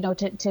it, you know,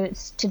 to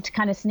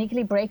kind of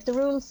sneakily break the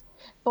rules.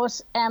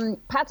 But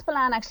Pat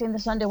Spillane actually in the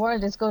Sunday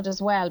World is good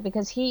as well,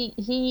 because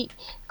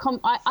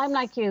I'm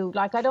like you,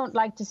 like I don't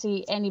like to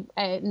see any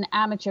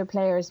amateur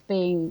players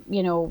being,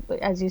 you know,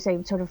 as you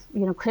say, sort of,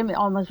 you know,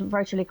 almost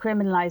virtually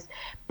criminalised.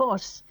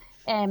 But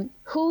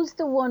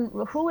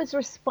who is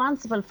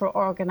responsible for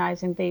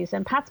organising these?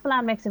 And Pat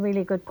Spillane makes a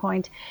really good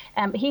point.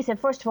 He said,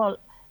 first of all,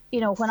 you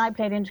know, when I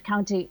played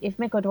inter-county, if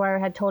Mick O'Dwyer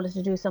had told us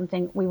to do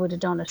something, we would have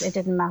done it. It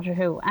didn't matter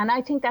who. And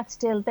I think that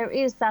still, there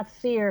is that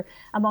fear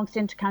amongst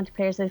inter-county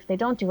players that if they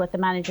don't do what the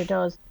manager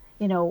does,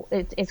 you know,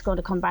 it's going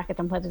to come back at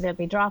them, whether they'll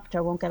be dropped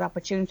or won't get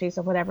opportunities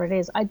or whatever it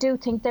is. I do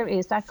think there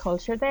is that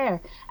culture there.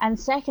 And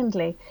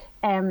secondly,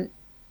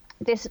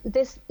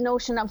 this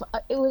notion of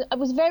it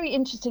was very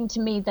interesting to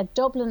me that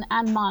Dublin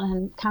and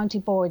Monaghan county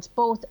boards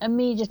both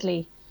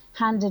immediately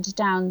handed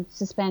down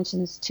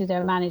suspensions to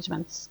their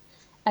managements,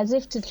 as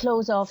if to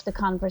close off the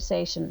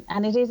conversation.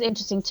 And it is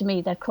interesting to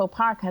me that Croke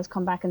Park has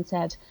come back and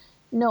said,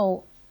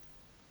 no,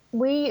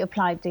 we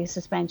applied these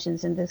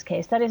suspensions in this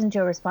case. That isn't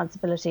your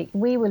responsibility.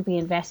 We will be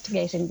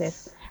investigating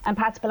this. And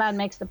Pat Spillane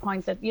makes the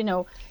point that, you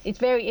know, it's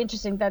very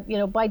interesting that, you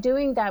know, by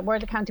doing that, were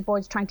the county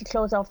boards trying to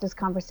close off this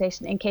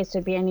conversation in case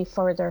there'd be any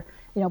further,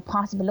 you know,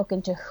 possible look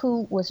into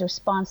who was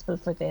responsible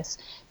for this.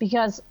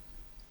 Because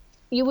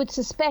you would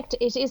suspect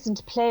it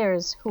isn't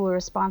players who are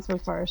responsible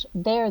for it.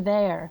 They're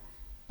there.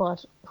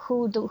 But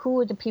who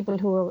are the people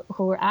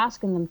who are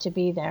asking them to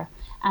be there?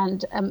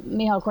 And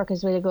Micheál Quirk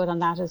is really good on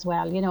that as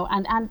well, you know,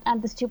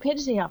 and the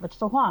stupidity of it,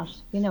 for what?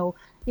 You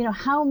know,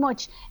 how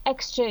much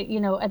extra, you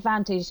know,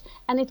 advantage.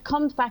 And it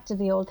comes back to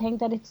the old thing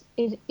that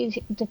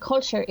the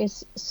culture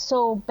is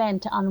so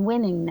bent on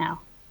winning now.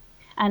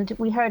 And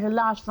we heard a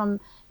lot from,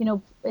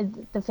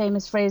 the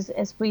famous phrase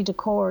esprit de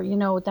corps,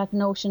 that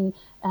notion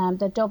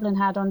that Dublin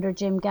had under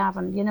Jim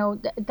Gavin.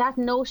 That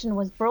notion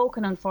was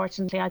broken,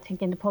 unfortunately, I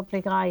think, in the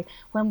public eye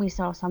when we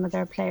saw some of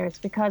their players,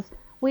 because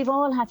we've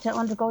all had to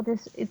undergo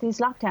these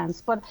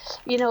lockdowns. But,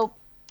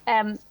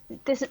 and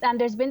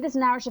there's been this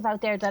narrative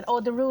out there that,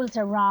 the rules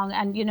are wrong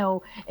and,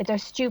 they're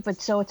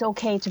stupid, so it's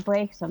okay to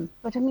break them.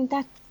 But I mean,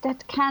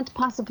 that can't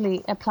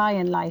possibly apply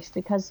in life,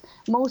 because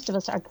most of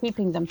us are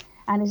keeping them.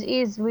 And it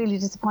is really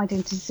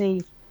disappointing to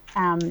see,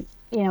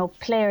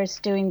 players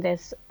doing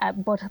this.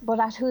 But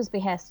at whose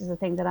behest is the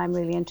thing that I'm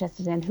really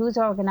interested in. Who's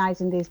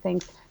organising these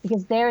things?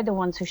 Because they're the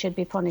ones who should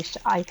be punished,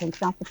 I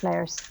think, not the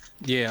players.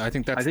 Yeah, I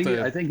think that's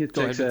I think it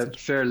takes a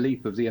fair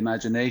leap of the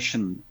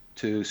imagination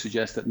to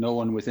suggest that no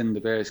one within the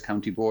various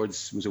county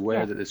boards was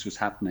aware that this was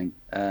happening.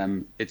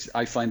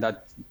 I find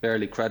that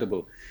barely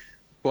credible.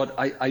 But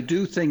I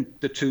do think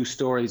the two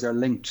stories are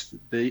linked.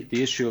 The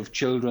issue of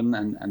children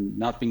and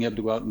not being able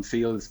to go out in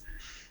fields,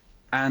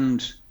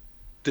 and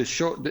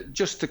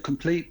just the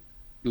complete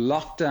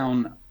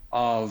lockdown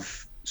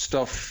of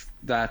stuff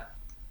that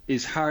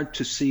is hard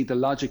to see the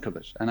logic of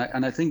it.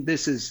 And I think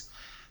this is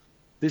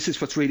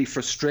what's really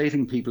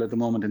frustrating people at the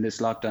moment in this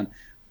lockdown.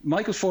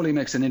 Michael Foley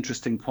makes an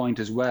interesting point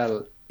as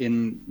well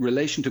in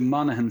relation to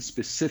Monaghan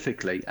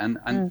specifically,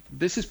 and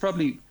this is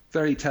probably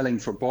very telling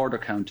for border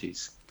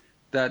counties,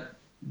 that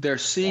they're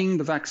seeing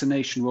the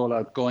vaccination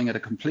rollout going at a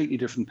completely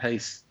different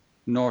pace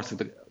north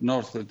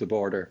of the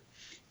border.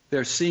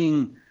 They're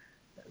seeing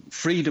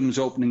freedoms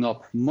opening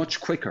up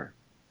much quicker,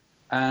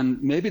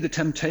 and maybe the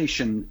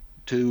temptation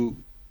to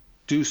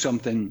do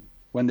something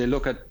when they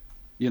look at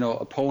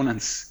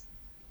opponents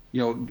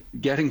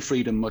getting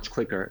freedom much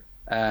quicker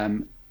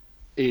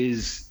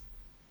is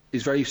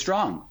very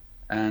strong.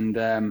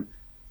 And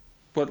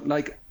but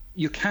like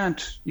you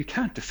can't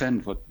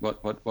defend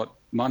what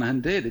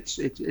Monaghan did.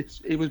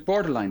 It was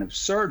borderline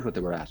absurd what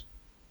they were at.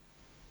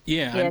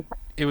 Yeah, and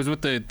it was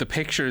with the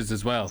pictures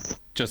as well,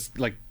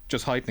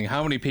 just heightening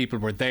how many people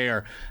were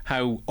there,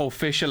 how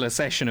official a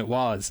session it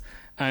was.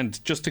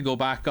 And just to go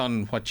back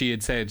on what G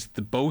had said,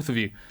 the both of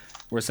you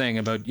were saying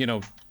about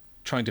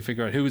trying to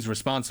figure out who's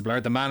responsible.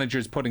 Are the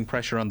managers putting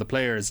pressure on the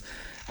players?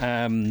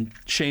 Shane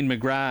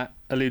McGrath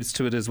alludes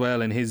to it as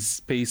well in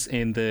his piece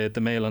in the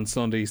Mail on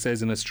Sunday. He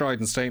says in a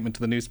strident statement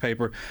to the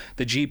newspaper,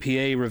 the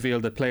GPA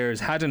revealed that players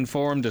had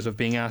informed it of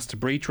being asked to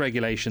breach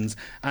regulations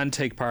and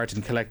take part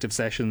in collective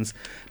sessions.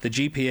 The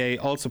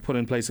GPA also put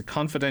in place a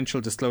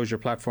confidential disclosure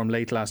platform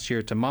late last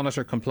year to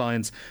monitor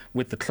compliance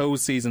with the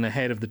closed season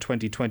ahead of the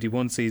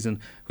 2021 season,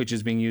 which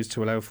is being used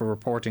to allow for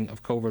reporting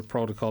of COVID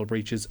protocol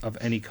breaches of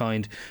any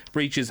kind.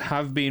 Breaches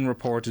have been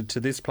reported to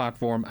this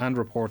platform and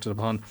reported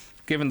upon.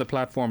 Given the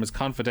platform is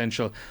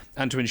confidential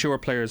and to ensure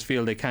players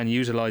feel they can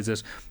utilise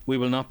it, we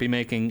will not be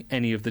making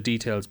any of the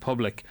details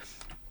public.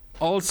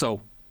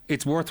 Also,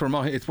 it's worth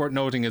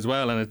noting as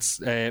well, and it's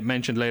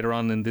mentioned later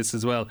on in this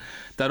as well,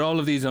 that all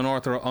of these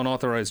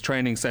unauthorised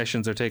training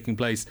sessions are taking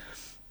place.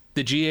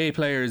 The GA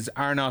players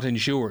are not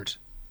insured.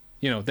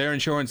 Their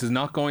insurance is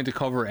not going to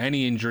cover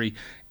any injury.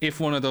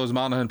 If one of those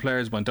Monaghan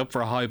players went up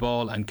for a high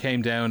ball and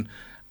came down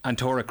and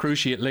tore a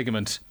cruciate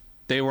ligament,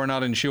 they were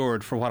not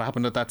insured for what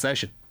happened at that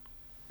session.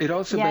 It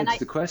also begs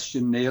the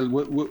question, Neil,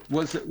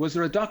 was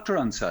there a doctor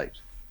on site?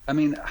 I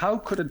mean, how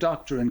could a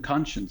doctor in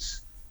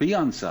conscience be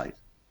on site,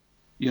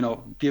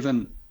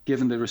 given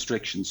the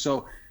restrictions?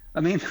 So,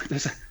 I mean,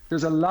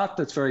 there's a lot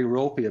that's very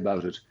ropey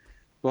about it.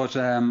 But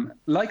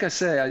like I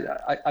say,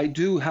 I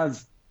do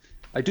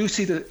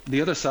see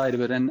the other side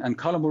of it. And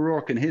Colin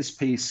O'Rourke in his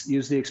piece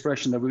used the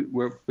expression that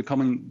we're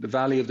becoming the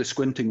valley of the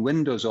squinting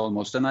windows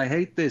almost. And I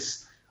hate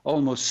this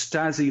almost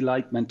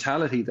Stasi-like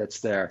mentality that's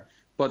there.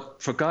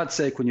 But for God's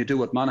sake, when you do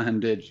what Monaghan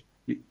did,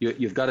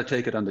 you've got to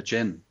take it on the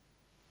chin.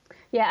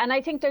 Yeah, and I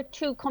think they're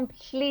two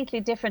completely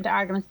different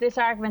arguments. This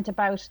argument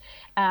about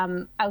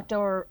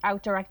outdoor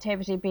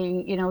activity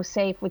being,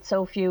 safe with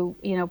so few,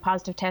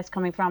 positive tests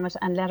coming from it,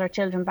 and let our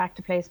children back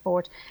to play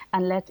sport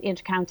and let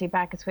inter-county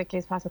back as quickly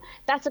as possible.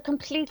 That's a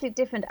completely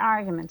different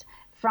argument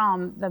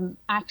from them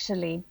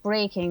actually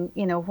breaking,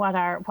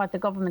 what the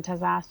government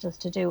has asked us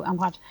to do and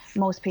what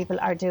most people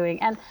are doing.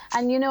 And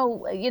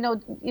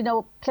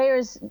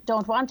players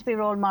don't want to be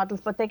role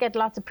models, but they get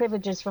lots of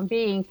privileges from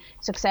being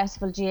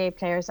successful GA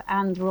players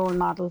and role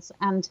models.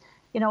 And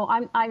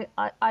I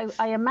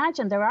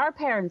imagine there are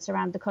parents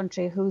around the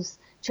country whose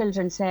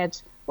children said,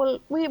 well,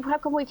 how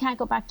come we can't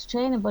go back to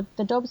training? But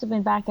the Dubs have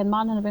been back, and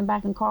Monaghan have been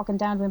back, and Cork and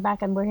Down have been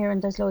back, and we're hearing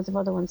there's loads of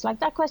other ones.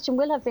 Like, that question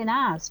will have been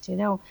asked,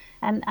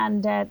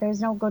 and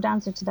there's no good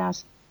answer to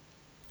that.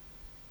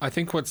 I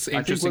think what's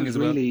interesting is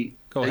really...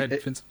 Go ahead,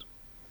 Vincent.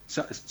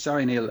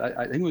 Sorry, Neil.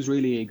 I think it was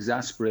really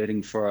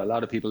exasperating for a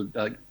lot of people.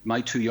 Like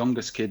my two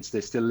youngest kids, they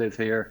still live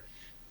here.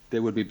 They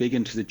would be big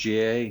into the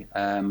GA.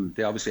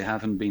 They obviously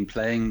haven't been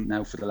playing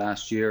now for the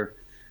last year.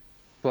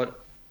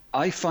 But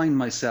I find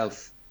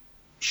myself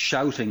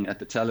shouting at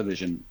the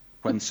television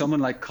when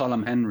someone like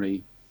Colm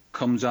Henry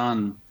comes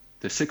on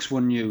the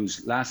 6-1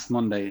 News last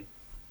Monday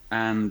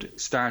and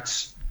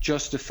starts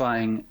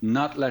justifying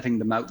not letting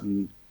the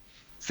Mountain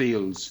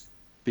fields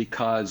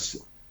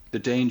because the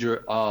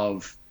danger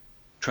of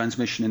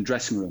transmission in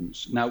dressing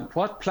rooms. Now,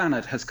 what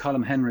planet has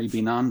Colm Henry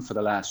been on for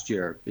the last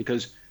year?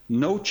 Because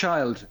no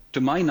child,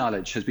 to my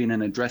knowledge, has been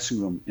in a dressing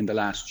room in the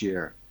last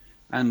year.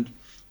 And,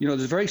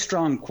 there's very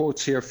strong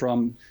quotes here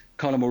from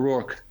Colm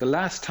O'Rourke. The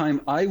last time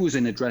I was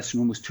in a dressing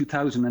room was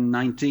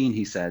 2019,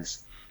 he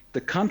says.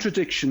 The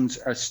contradictions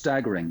are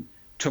staggering.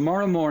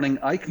 Tomorrow morning,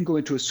 I can go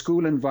into a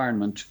school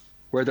environment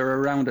where there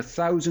are around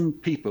 1,000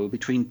 people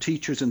between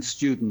teachers and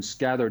students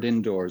gathered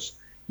indoors,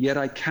 yet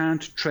I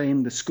can't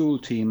train the school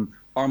team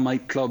or my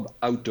club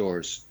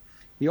outdoors.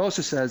 He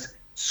also says,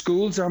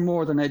 schools are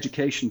more than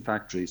education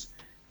factories.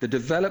 The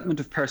development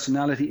of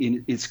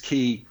personality is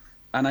key,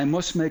 and I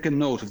must make a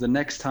note of the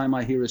next time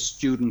I hear a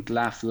student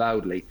laugh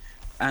loudly.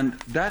 And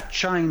that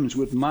chimes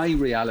with my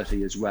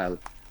reality as well.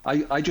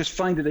 I just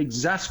find it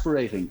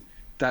exasperating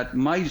that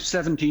my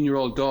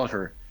 17-year-old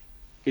daughter,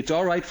 it's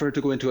all right for her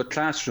to go into a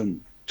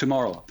classroom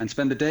tomorrow and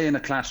spend a day in a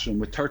classroom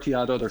with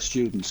 30-odd other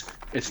students.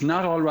 It's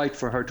not all right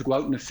for her to go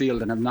out in the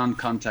field and have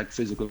non-contact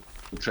physical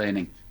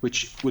training,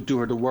 which would do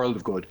her the world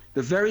of good.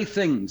 The very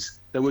things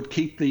that would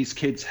keep these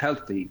kids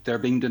healthy, they're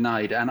being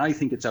denied, and I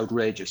think it's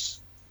outrageous.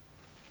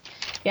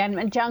 Yeah,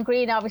 and John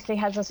Green obviously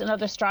has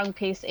another strong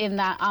piece in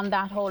that on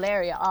that whole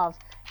area of,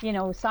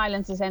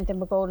 silence is anything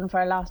but golden for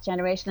a lost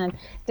generation. And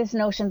this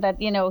notion that,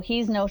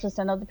 he's noticed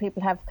and other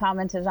people have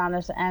commented on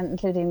it,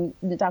 including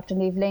Dr.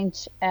 Niamh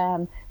Lynch,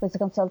 who's a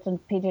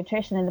consultant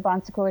paediatrician in the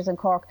Bon Secours in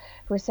Cork,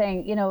 who are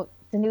saying,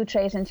 the new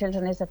trait in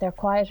children is that they're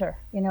quieter.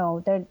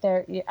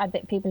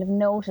 People have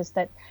noticed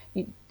that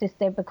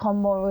they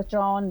become more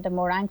withdrawn, they're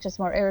more anxious,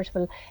 more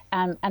irritable,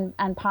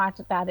 and part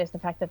of that is the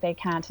fact that they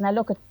can't. And I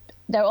look at,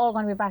 they're all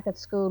going to be back at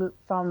school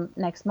from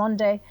next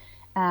Monday.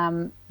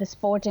 The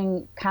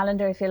sporting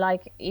calendar, if you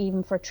like,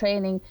 even for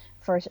training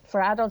for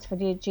adults, for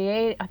the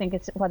GA, I think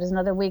it's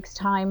another week's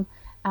time,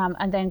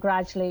 and then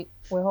gradually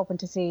we're hoping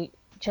to see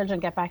children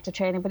get back to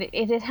training. But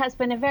it has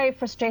been a very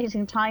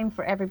frustrating time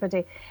for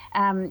everybody.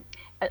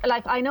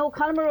 I know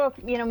Colm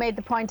O'Rourke, made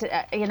the point,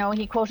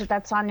 he quoted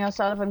that Sonia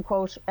O'Sullivan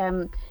quote,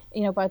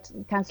 about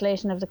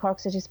cancellation of the Cork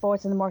City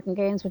Sports and the Morton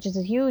Games, which is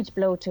a huge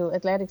blow to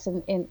athletics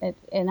in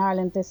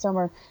Ireland this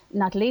summer,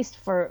 not least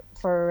for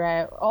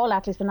all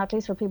athletes, but not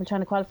least for people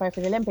trying to qualify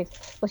for the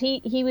Olympics. But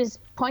he was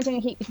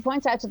pointing, he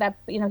points out to that,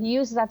 he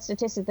uses that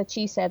statistic that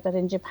she said that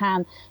in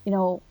Japan,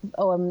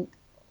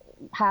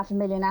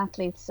 500,000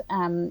 athletes,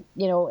 in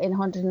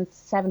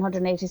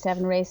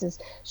 787 races,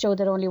 showed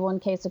that only one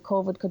case of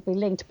COVID could be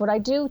linked. But I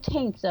do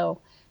think, though,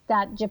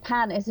 that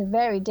Japan is a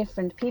very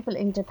different. People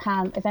in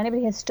Japan, if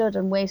anybody has stood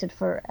and waited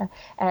for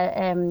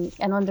an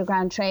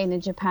underground train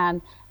in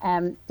Japan,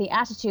 the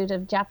attitude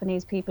of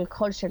Japanese people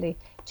culturally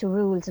to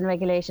rules and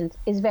regulations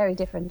is very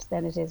different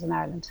than it is in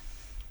Ireland.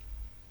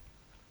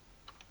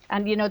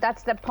 And,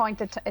 that's the point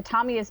that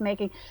Tommy is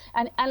making.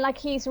 And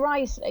he's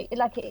right.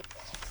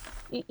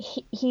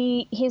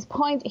 His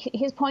point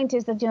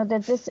is that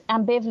that this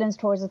ambivalence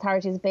towards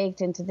authority is baked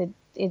into the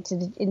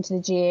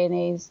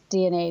GAA's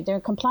DNA.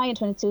 They're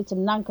compliant when it suits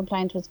them,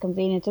 non-compliant when it's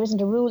convenient. There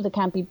isn't a rule that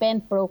can't be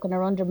bent, broken,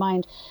 or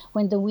undermined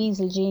when the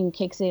weasel gene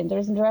kicks in. There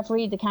isn't a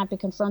referee that can't be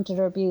confronted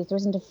or abused. There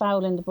isn't a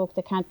foul in the book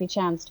that can't be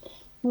chanced.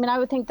 I mean,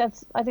 I think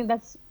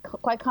that's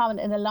quite common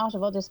in a lot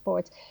of other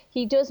sports.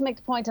 He does make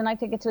the point, and I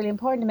think it's really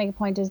important to make a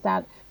point, is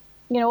that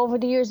over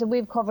the years that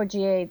we've covered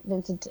GAA,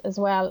 Vincent, as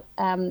well,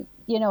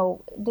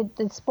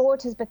 the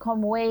sport has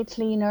become way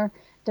cleaner.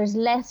 There's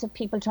less of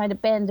people trying to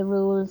bend the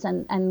rules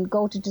and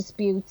go to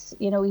disputes,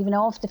 even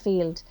off the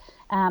field.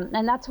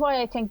 And that's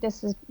why I think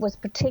this was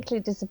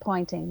particularly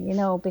disappointing,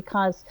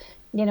 because,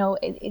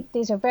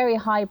 these are very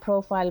high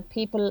profile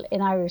people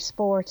in Irish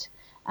sport.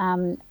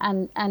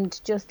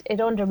 And just it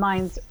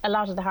undermines a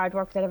lot of the hard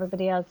work that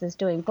everybody else is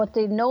doing. But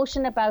the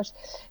notion about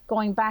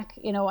going back,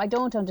 I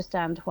don't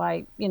understand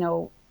why,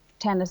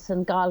 tennis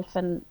and golf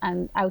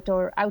and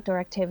outdoor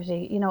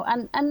activity,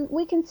 and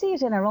we can see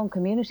it in our own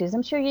communities.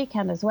 I'm sure you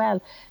can as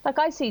well. Like,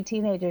 I see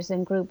teenagers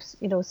in groups,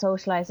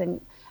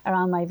 socialising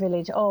around my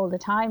village all the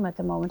time at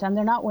the moment, and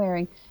they're not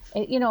wearing,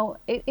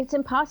 it's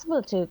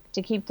impossible to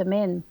keep them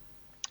in.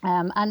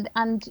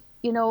 And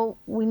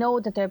we know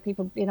that there are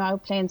people,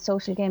 out playing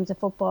social games of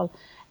football,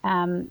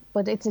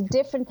 but it's a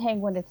different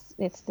thing when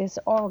it's this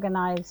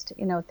organised,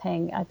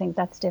 thing. I think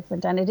that's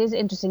different. And it is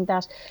interesting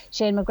that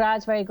Shane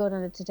McGrath's very good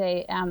on it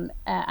today, and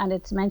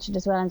it's mentioned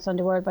as well in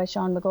Sunday World by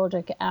Sean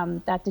McGoldrick,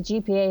 that the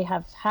GPA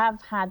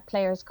have had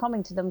players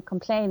coming to them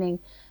complaining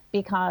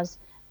because,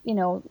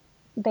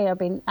 they are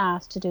being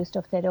asked to do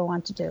stuff they don't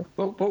want to do.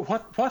 But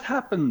what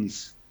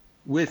happens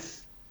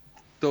with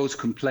those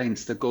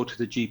complaints that go to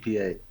the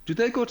GPA? Do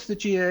they go to the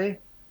GA?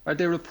 Are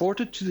they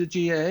reported to the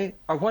GA?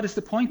 Or what is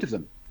the point of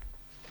them?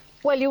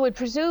 Well, you would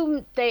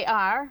presume they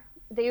are.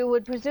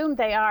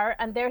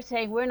 And they're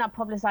saying we're not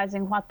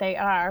publicising what they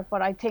are.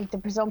 But I think the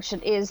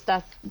presumption is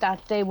that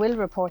they will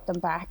report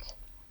them back.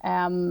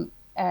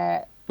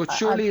 But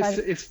surely,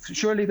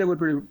 surely they would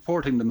be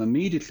reporting them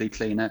immediately,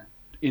 Cliona,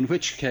 in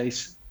which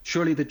case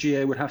surely the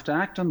GA would have to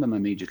act on them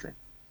immediately.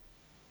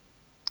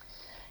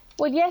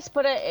 Well, yes,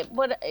 but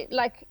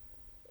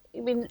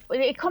mean,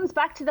 it comes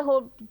back to the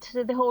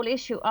whole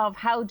issue of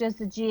how does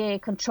the GAA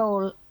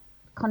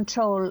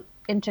control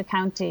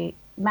inter-county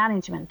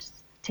management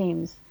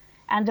teams.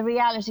 And the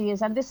reality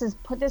is, and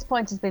this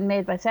point has been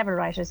made by several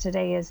writers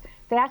today, is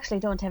they actually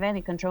don't have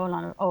any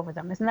control over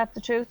them. Isn't that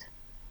the truth?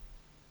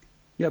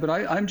 Yeah, but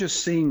I'm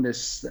just seeing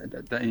this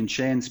in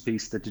Shane's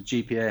piece that the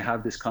GPA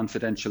have this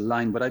confidential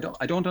line, but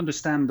I don't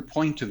understand the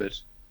point of it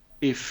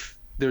if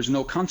there's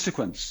no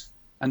consequence.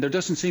 And there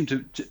doesn't seem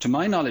to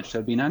my knowledge, to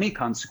have been any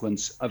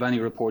consequence of any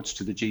reports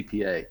to the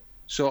GPA.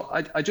 So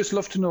I just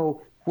love to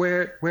know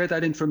where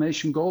that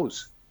information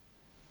goes.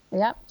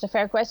 Yeah, it's a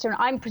fair question.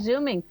 I'm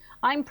presuming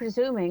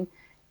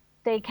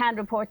they can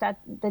report that,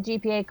 the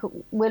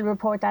GPA will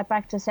report that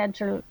back to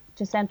central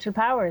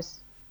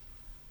powers.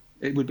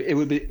 It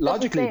would be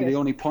logically be the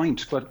only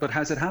point, but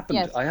has it happened?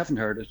 Yes. I haven't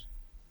heard it.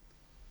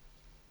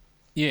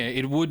 Yeah,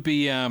 it would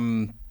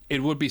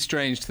be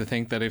strange to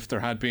think that if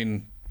there had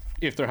been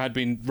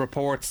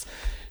reports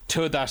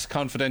to that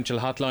confidential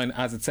hotline,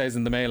 as it says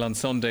in the Mail on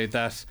Sunday,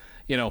 that,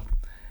 you know,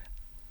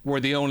 were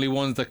the only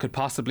ones that could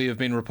possibly have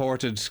been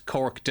reported,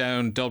 Cork,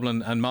 Down,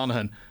 Dublin and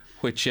Monaghan,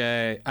 which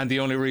and the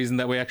only reason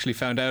that we actually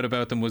found out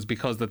about them was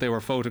because that they were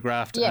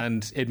photographed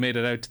and it made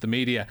it out to the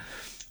media.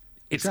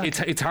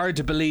 It's hard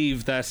to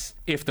believe that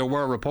if there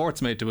were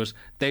reports made to it,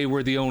 they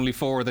were the only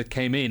 4 that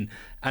came in.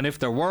 And if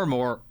there were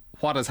more,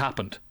 what has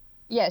happened?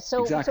 Yes,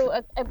 so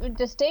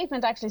the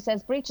statement actually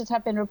says breaches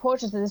have been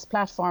reported to this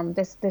platform,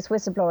 this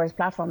whistleblowers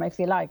platform, if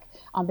you like,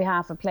 on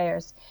behalf of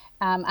players,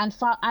 and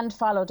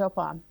followed up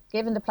on.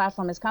 Given the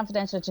platform is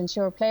confidential to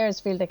ensure players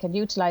feel they can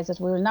utilise it,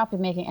 we will not be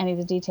making any of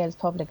the details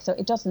public. So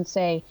it doesn't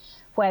say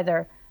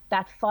whether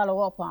what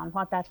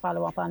that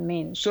follow up on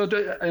means. So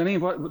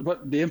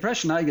what the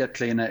impression I get,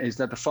 Cliona, is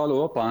that the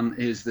follow up on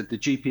is that the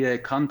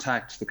GPA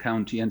contacts the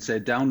county and say,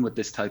 down with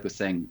this type of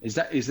thing. Is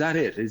that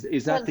it?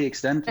 Is that the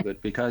extent of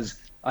it? Because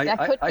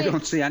I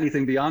don't see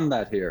anything beyond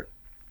that here.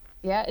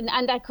 Yeah,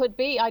 and that could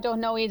be. I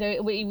don't know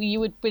either. We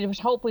would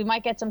hope we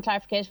might get some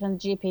clarification from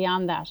the GP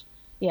on that.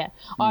 Yeah,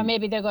 or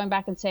maybe they're going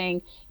back and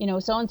saying, you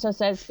know, so and so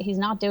says he's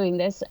not doing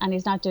this and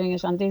he's not doing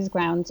it on these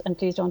grounds, and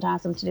please don't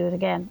ask him to do it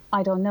again.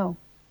 I don't know.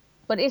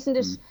 But isn't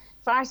it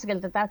farcical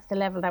that that's the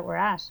level that we're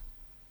at?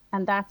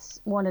 And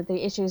that's one of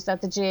the issues that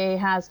the GAA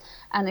has.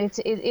 And it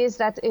is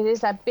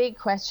that big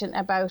question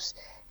about,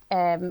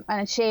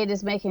 and Shade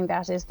is making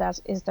that, is that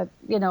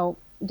you know,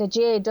 the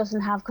GAA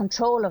doesn't have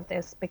control of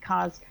this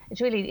because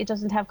it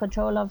doesn't have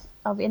control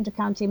of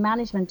inter-county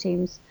management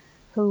teams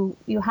who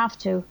you have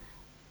to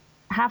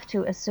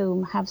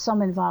assume have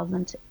some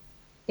involvement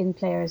in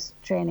players'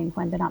 training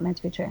when they're not meant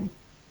to be training.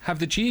 Have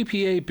the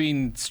GPA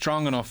been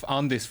strong enough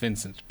on this,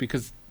 Vincent?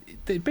 Because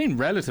they've been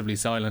relatively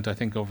silent, I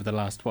think, over the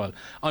last while.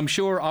 I'm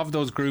sure of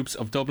those groups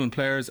of Dublin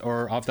players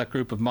or of that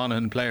group of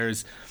Monaghan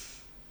players,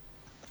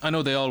 I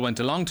know they all went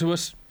along to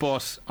it,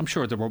 but I'm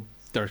sure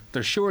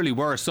there surely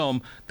were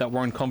some that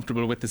weren't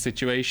comfortable with the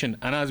situation.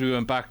 And as we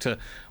went back to,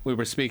 we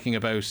were speaking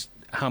about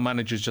how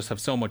managers just have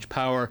so much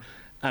power.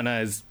 And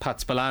as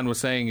Pat Spillane was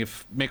saying,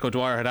 if Mick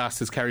O'Dwyer had asked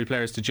his Kerry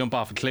players to jump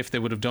off a cliff, they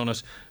would have done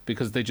it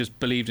because they just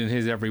believed in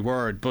his every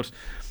word. But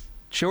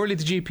surely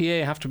the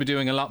GPA have to be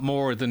doing a lot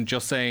more than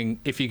just saying,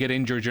 if you get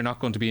injured, you're not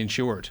going to be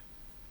insured.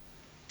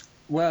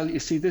 Well, you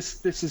see,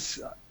 this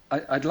is...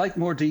 I'd like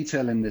more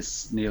detail in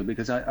this, Neil,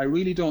 because I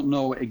really don't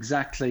know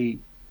exactly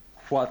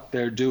what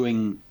they're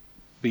doing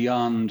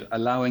beyond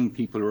allowing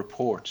people to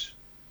report.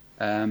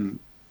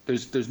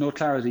 There's no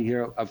clarity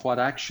here of what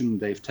action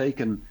they've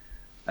taken.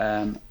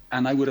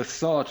 And I would have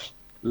thought,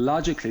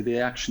 logically, the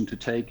action to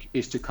take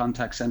is to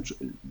contact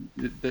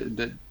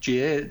the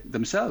GAA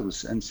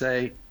themselves and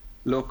say,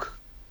 look,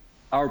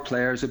 our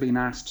players are being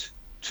asked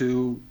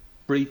to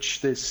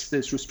breach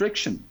this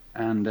restriction.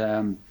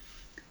 And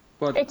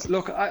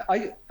look,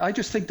 I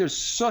just think there's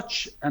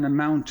such an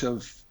amount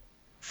of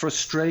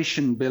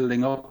frustration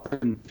building up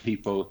in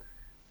people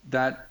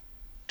that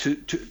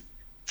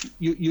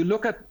you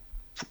look at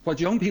what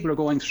young people are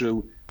going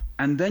through,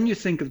 and then you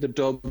think of the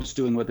Dubs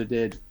doing what they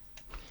did.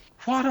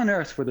 What on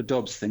earth were the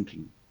Dubs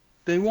thinking?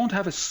 They won't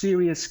have a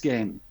serious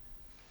game.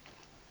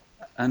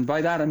 And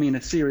by that, I mean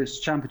a serious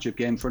championship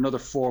game for another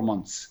 4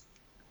 months.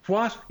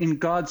 What in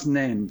God's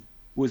name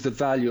was the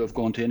value of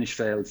going to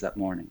Innisfails that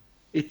morning?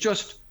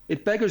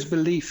 It beggars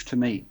belief to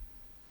me.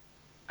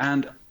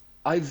 And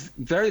I've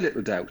very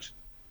little doubt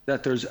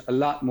that there's a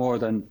lot more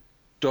than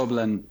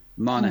Dublin,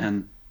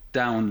 Monaghan,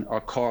 Down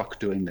or Cork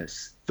doing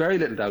this. Very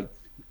little doubt.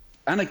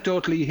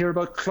 Anecdotally, you hear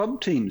about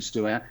club teams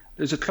doing it.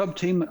 There's a club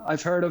team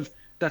I've heard of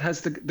that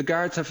has the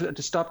guards have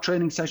to stop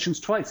training sessions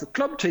twice. A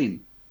club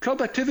team.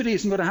 Club activity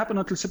isn't going to happen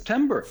until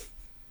September.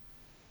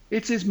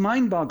 It is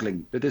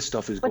mind-boggling that this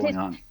stuff is going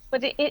on.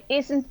 But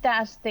isn't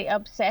that the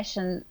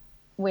obsession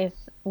with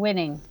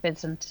winning,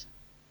 Vincent?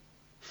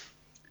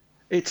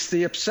 It's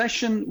the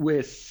obsession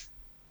with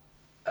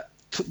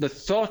the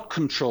thought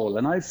control,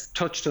 and I've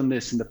touched on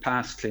this in the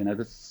past, Cliona,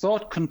 the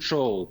thought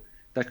control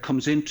that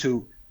comes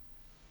into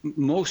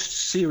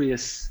most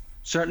serious,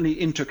 certainly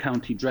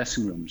inter-county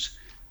dressing rooms,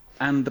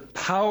 and the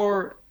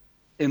power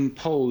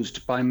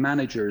imposed by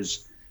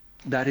managers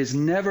that is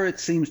never, it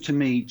seems to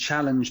me,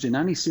 challenged in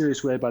any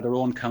serious way by their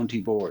own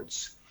county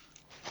boards.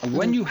 And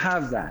when you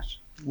have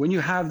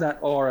that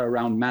aura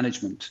around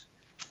management,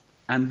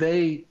 and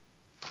they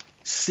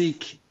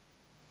seek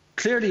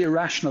clearly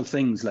irrational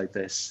things like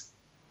this,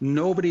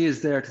 nobody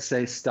is there to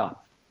say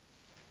stop.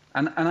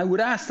 And I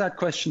would ask that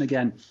question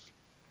again.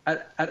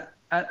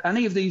 At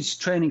any of these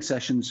training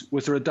sessions,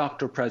 was there a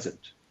doctor present?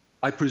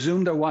 I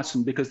presume there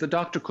wasn't, because the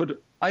doctor could,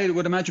 I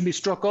would imagine, be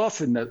struck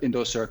off in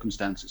those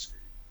circumstances.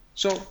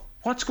 So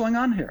what's going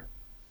on here?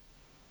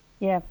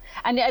 Yeah,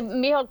 and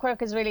Micheál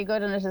Quirke is really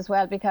good on it as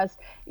well, because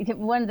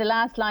one of the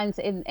last lines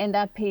in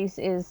that piece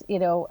is,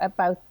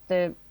 about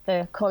the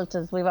cult,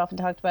 as we've often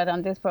talked about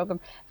on this programme,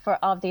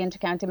 of the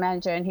intercounty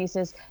manager, and he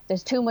says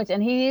there's too much,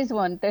 and he is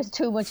one, there's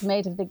too much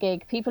made of the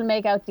gig. People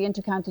make out the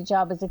intercounty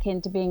job as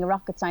akin to being a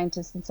rocket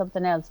scientist and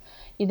something else.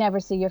 You never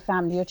see your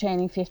family, you're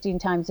training 15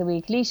 times a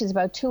week. Laois is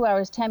about 2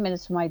 hours, 10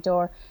 minutes from my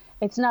door.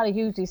 It's not a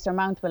hugely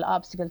surmountable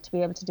obstacle to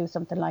be able to do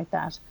something like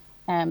that.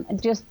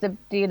 And just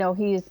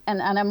he's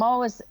and I'm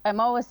always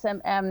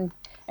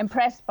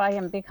impressed by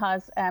him,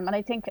 because and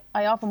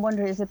I often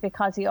wonder, is it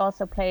because he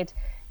also played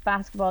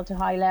basketball to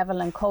high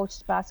level and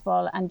coached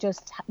basketball and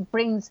just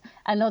brings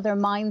another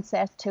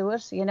mindset to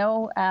it,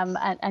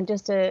 and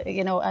just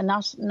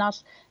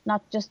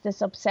not just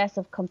this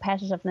obsessive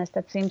competitiveness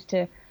that seems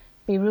to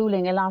be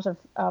ruling a lot of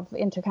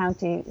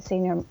intercounty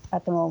senior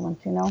at the moment,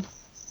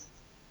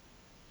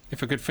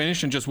 If I could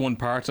finish in just one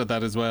part of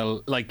that as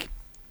well,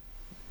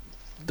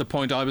 the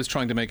point I was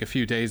trying to make a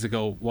few days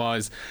ago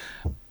was,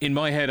 in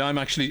my head,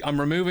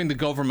 I'm removing the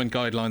government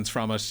guidelines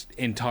from it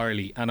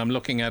entirely, and I'm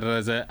looking at it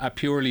as a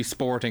purely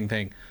sporting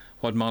thing.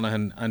 What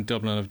Monaghan and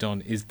Dublin have done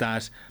is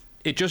that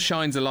it just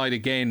shines a light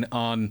again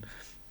on,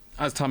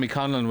 as Tommy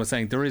Conlon was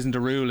saying, there isn't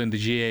a rule in the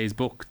GAA's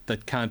book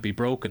that can't be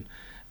broken.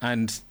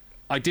 And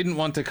I didn't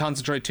want to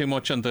concentrate too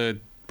much on the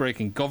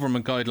breaking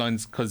government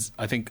guidelines, because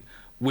I think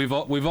we've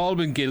all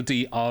been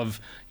guilty of,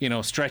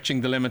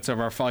 stretching the limits of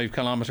our 5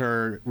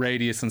 kilometre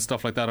radius and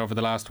stuff like that over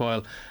the last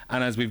while.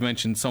 And as we've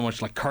mentioned, so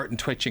much like curtain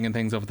twitching and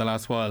things over the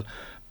last while.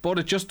 But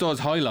it just does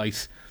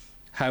highlight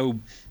how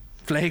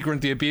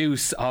flagrant the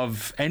abuse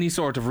of any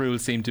sort of rule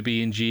seemed to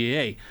be in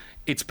GAA.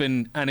 It's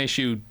been an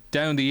issue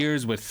down the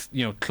years with,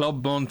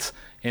 Club Month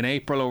in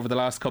April over the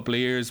last couple of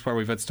years, where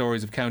we've had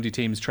stories of county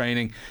teams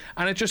training.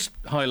 And it just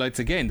highlights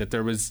again that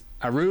there was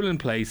a rule in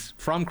place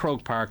from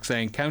Croke Park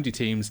saying county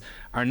teams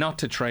are not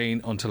to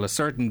train until a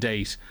certain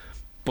date.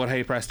 But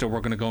hey presto, we're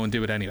going to go and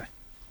do it anyway.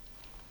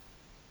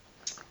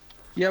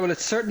 Yeah, well,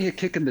 it's certainly a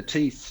kick in the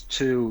teeth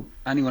to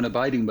anyone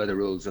abiding by the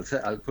rules.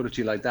 I'll put it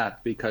to you like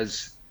that,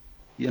 because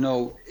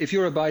if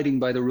you're abiding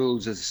by the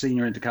rules as a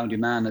senior intercounty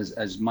man,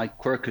 as Mike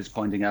Quirke is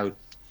pointing out,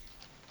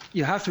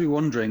 you have to be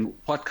wondering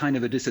what kind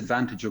of a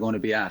disadvantage you're going to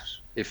be at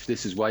if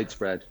this is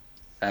widespread.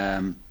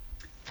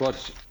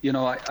 But,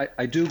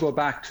 I do go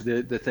back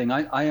to the thing.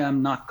 I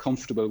am not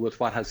comfortable with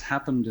what has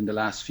happened in the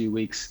last few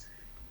weeks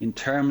in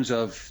terms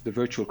of the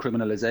virtual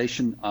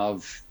criminalisation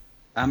of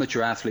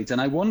amateur athletes.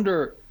 And I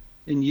wonder,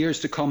 in years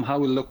to come, how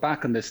we'll look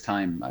back on this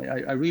time.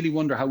 I really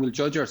wonder how we'll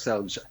judge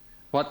ourselves,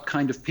 what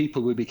kind of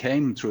people we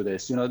became through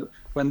this.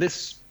 When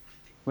this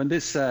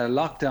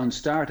lockdown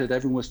started,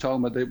 everyone was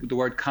talking about the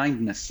word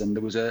kindness, and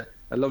there was a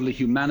lovely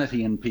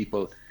humanity in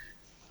people.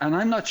 And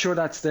I'm not sure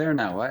that's there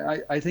now.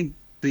 I think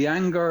the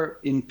anger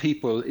in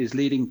people is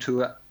leading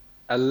to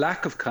a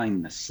lack of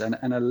kindness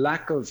and a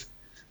lack of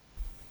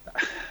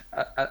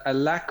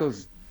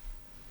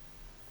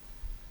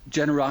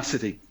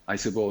generosity, I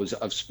suppose,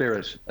 of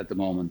spirit at the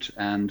moment.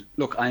 And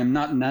look, I am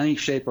not in any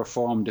shape or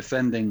form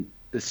defending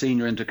the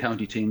senior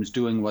intercounty teams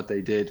doing what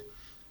they did,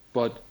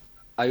 but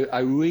I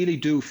really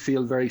do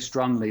feel very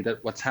strongly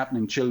that what's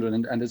happening children,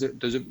 and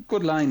there's a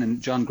good line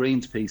in John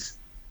Green's piece,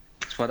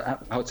 it's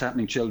how it's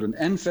happening children.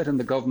 NFET and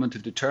the government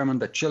have determined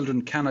that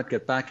children cannot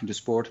get back into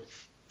sport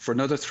for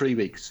another 3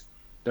 weeks.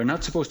 They're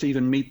not supposed to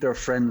even meet their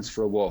friends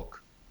for a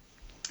walk.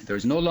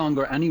 There's no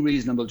longer any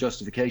reasonable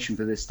justification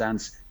for this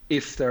stance,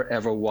 if there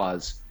ever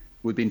was.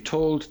 We've been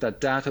told that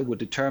data would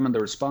determine the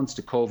response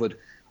to COVID.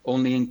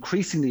 Only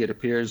increasingly it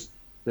appears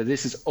that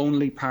this is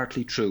only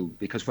partly true,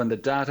 because when the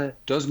data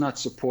does not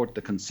support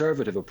the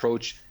conservative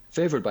approach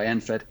favoured by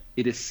NFET,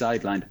 it is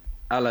sidelined,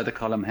 a la the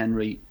Colm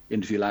Henry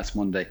interview last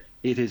Monday.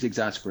 It is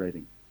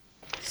exasperating.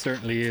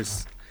 Certainly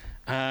is.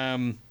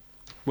 I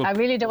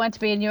really don't want to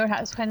be in your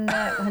house when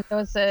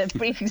those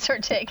briefings are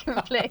taking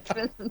place.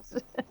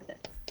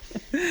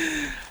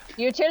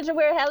 Your children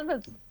wear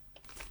helmets.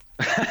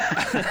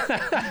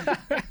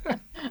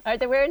 Are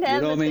they wearing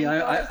helmets? You know me,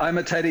 I'm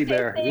a teddy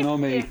bear. You know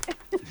me.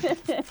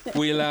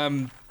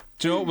 We'll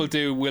do you know what we'll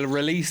do? We'll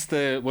release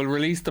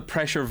the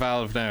pressure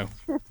valve now,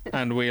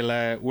 and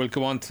we'll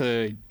go on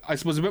to, I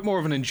suppose, a bit more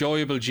of an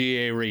enjoyable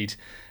GAA read.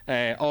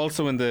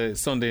 Also in the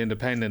Sunday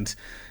Independent.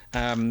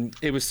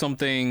 It was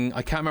something,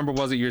 I can't remember,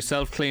 was it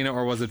yourself, Cliona,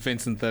 or was it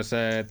Vincent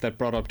that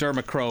brought up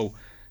Dermot Crowe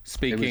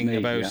speaking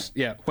about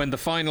when the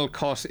final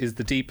cut is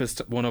the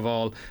deepest one of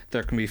all,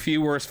 there can be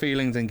few worse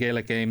feelings in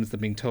Gaelic games than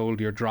being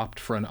told you're dropped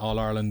for an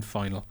All-Ireland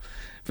final.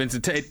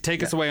 Vincent,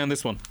 take us away on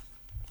this one.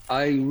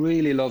 I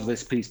really love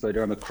this piece by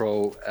Dermot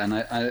Crowe, and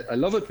I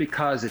love it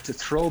because it's a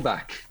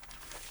throwback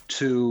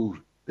to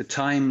the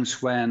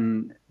times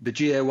when the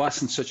GA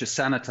wasn't such a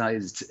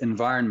sanitized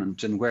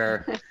environment, and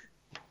where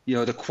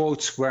the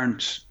quotes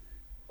weren't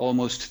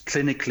almost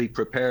clinically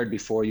prepared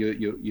before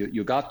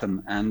you got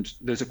them. And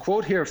there's a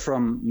quote here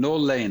from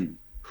Noel Lane,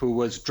 who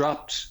was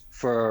dropped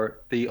for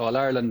the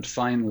All-Ireland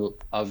final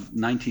of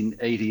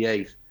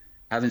 1988,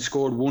 having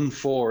scored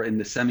 1-4 in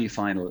the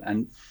semi-final.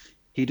 And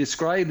he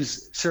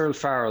describes Cyril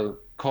Farrell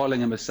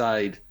calling him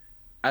aside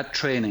at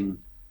training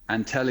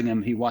and telling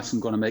him he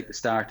wasn't going to make the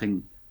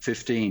starting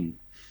 15.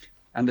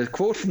 And the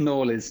quote from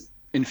Noel is,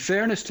 "In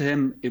fairness to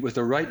him, it was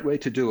the right way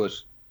to do it,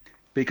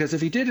 because if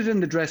he did it in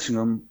the dressing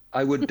room,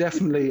 I would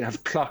definitely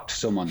have clocked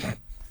someone,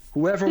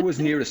 whoever was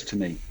nearest to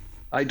me.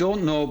 I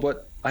don't know,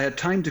 but I had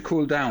time to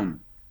cool down."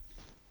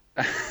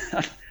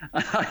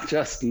 I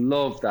just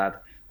love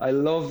that. I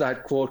love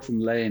that quote from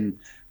Lane,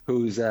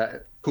 who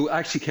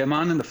actually came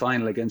on in the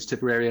final against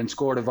Tipperary and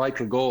scored a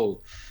vital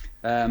goal.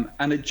 And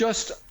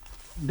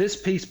this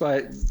piece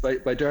by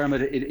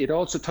Dermot, it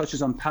also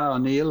touches on Pa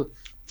O'Neill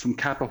from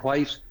Kappa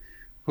White,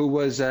 who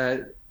was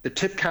the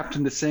tip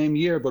captain the same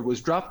year but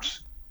was dropped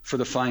for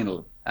the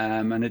final.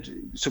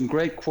 Some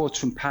great quotes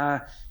from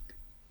Pa.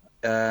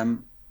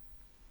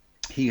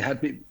 He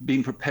had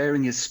been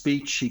preparing his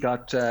speech. He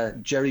got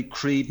Jerry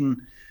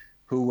Creedon,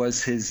 who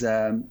was his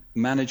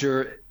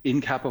manager in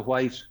Kappa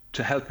White,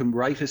 to help him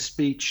write his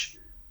speech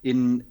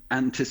in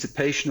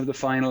anticipation of the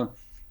final.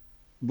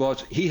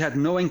 But he had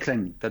no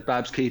inkling that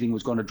Babs Keating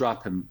was going to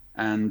drop him.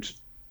 And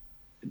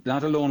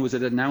not alone was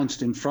it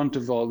announced in front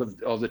of all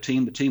of the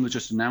team was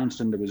just announced,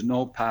 and there was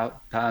no Pa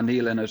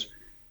O'Neill in it.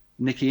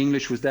 Nicky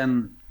English was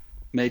then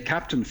made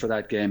captain for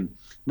that game.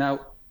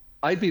 Now,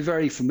 I'd be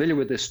very familiar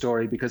with this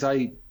story because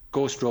I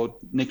ghost wrote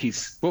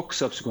Nicky's book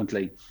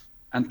subsequently.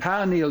 And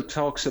Pa O'Neill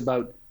talks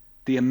about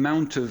the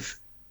amount of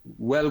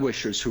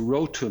well-wishers who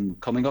wrote to him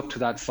coming up to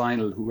that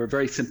final, who were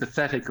very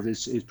sympathetic of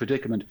his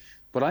predicament.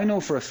 But I know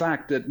for a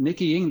fact that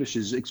Nicky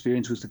English's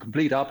experience was the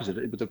complete opposite.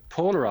 It was the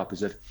polar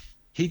opposite.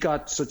 He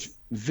got such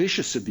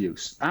vicious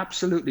abuse,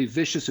 absolutely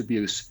vicious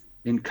abuse,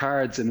 in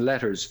cards and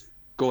letters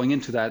going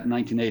into that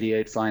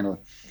 1988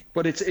 final.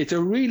 But it's a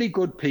really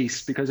good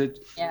piece because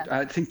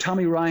I think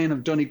Tommy Ryan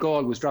of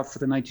Donegal was dropped for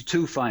the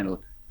 92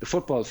 final, the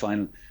football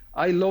final.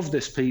 I love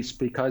this piece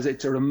because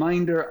it's a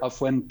reminder of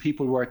when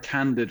people were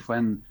candid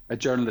when a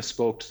journalist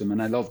spoke to them,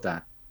 and I love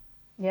that.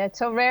 Yeah, it's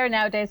so rare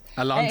nowadays.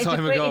 A long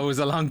time ago. It was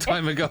a long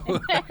time ago.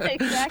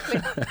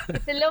 Exactly.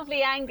 It's a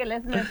lovely angle,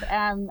 isn't it?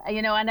 And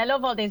I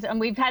love all these. And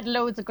we've had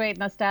loads of great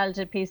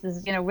nostalgia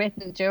pieces,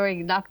 written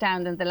during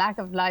lockdown and the lack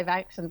of live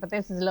action. But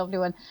this is a lovely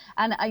one.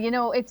 And,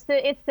 it's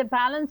the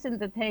balance in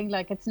the thing.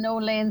 Like, it's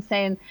Noel Lane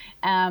saying,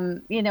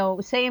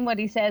 saying what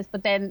he says,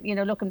 but then,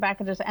 looking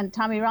back at it. And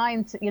Tommy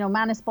Ryan,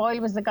 Manus Boyle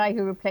was the guy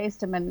who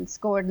replaced him and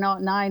scored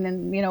 9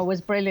 and, was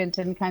brilliant,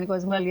 and kind of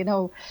goes, well,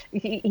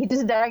 he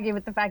doesn't argue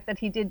with the fact that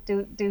he did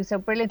do so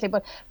brilliantly,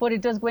 but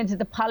it does go into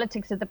the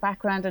politics of the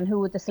background and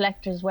who the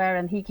selectors were,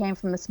 and he came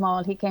from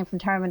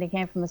Termon, he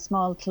came from a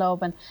small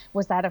club, and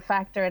was that a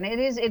factor? And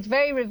it's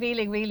very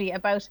revealing really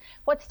about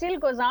what still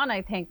goes on,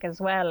 I think,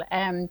 as well.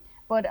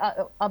 But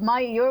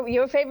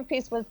your favourite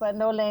piece was by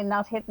Noel Lane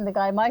not hitting the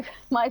guy.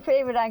 My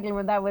favourite angle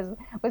with that was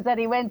that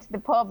he went to the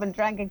pub and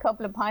drank a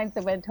couple of pints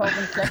and went home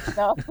and slept it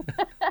off.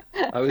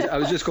 I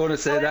was just going to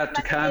say that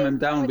to calm him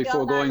down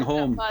before going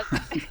home.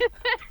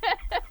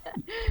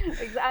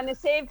 And it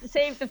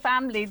saved the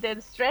family the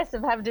stress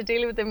of having to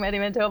deal with him when he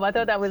went home. I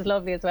thought that was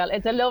lovely as well.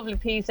 It's a lovely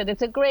piece and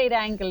it's a great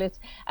angle.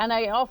 And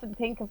I often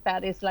think of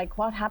that. It's like,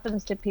 what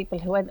happens to people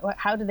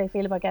how do they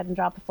feel about getting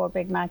dropped before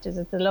big matches?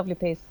 It's a lovely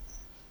piece.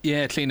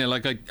 Yeah, Cliona,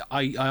 like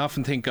I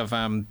often think of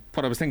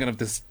what I was thinking of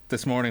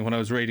this morning when I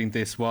was reading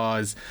this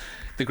was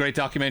the great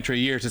documentary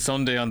Year to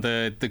Sunday on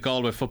the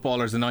Galway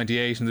footballers in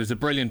 '98, and there's a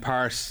brilliant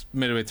part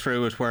midway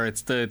through it where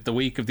it's the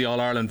week of the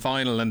All-Ireland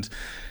final and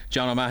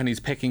John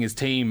O'Mahony's picking his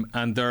team,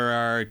 and there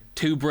are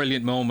two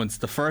brilliant moments.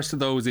 The first of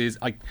those is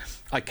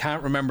I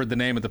can't remember the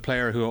name of the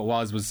player who it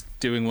was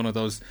doing one of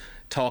those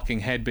talking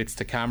head bits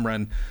to camera,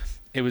 and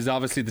it was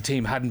obviously the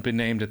team hadn't been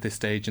named at this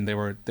stage and they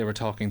were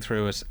talking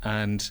through it,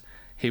 and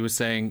he was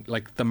saying,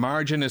 like, the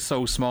margin is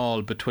so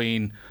small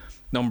between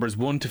numbers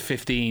 1 to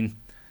 15,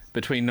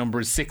 between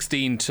numbers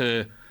 16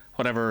 to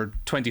whatever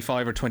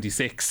 25 or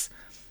 26,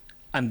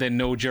 and then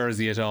no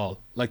jersey at all.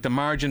 Like, the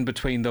margin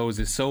between those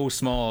is so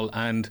small,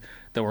 and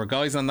there were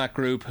guys on that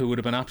group who would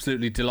have been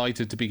absolutely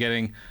delighted to be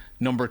getting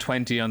number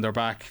 20 on their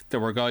back. There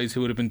were guys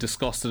who would have been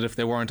disgusted if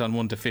they weren't on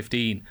 1 to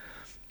 15.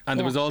 And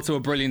there was also a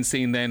brilliant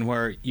scene then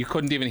where you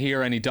couldn't even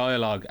hear any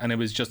dialogue, and it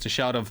was just a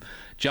shot of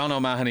John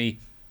O'Mahony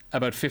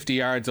about 50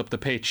 yards up the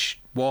pitch,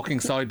 walking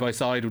side by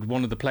side with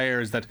one of the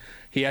players that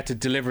he had to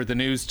deliver the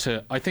news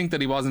to. I think that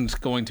he wasn't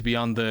going to be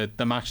on the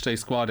matchday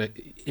squad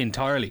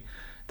entirely,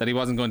 that he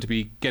wasn't going to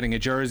be getting a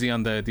jersey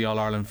on the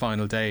All-Ireland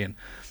final day. And,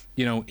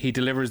 he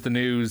delivers the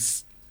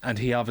news and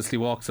he obviously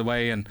walks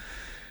away, and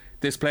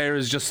this player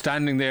is just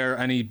standing there,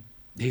 and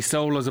he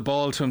solos a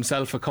ball to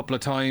himself a couple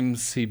of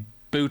times. He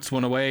boots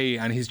one away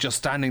and he's just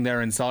standing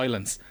there in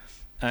silence,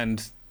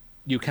 and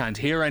you can't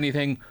hear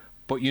anything,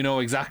 but you know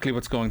exactly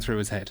what's going through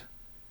his head.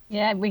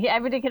 Yeah,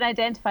 everybody can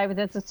identify with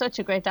it. It's such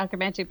a great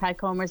documentary, Pat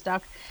Comer's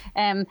doc.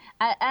 And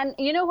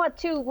you know what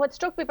too? What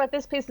struck me about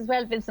this piece as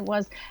well, Vincent,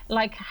 was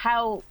like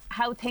how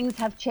things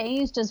have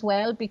changed as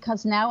well.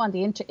 Because now on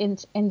the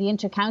in the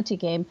inter-county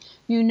game,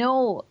 you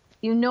know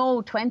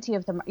 20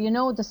 of them. You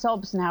know the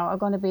subs now are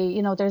going to be.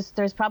 You know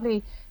there's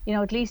probably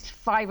at least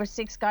 5 or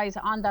 6 guys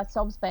on that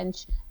subs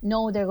bench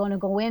know they're going to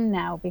go in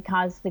now,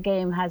 because the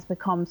game has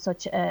become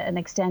such an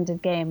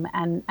extended game,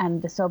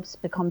 and the subs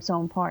become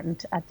so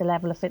important at the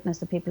level of fitness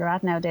that people are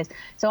at nowadays.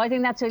 So I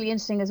think that's really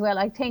interesting as well.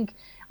 I think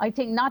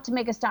not to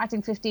make a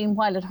starting 15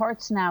 while it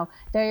hurts now,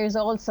 there is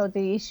also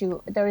the issue,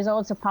 there is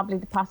also probably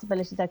the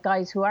possibility that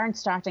guys who aren't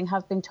starting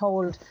have been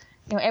told,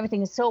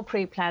 everything is so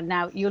pre-planned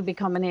now, you'll be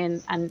coming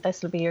in and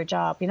this will be your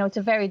job. It's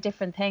a very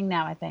different thing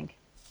now, I think.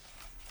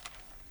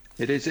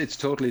 It is. It's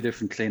totally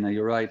different, Cliona.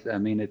 You're right. I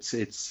mean,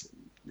 it's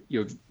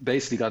you've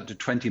basically got a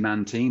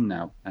 20-man team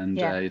now, and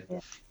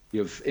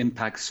you've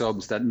impact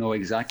subs that know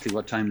exactly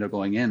what time they're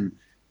going in.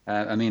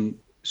 I mean,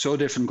 so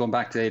different going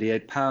back to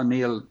 '88. Pow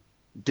Neal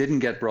didn't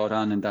get brought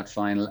on in that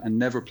final and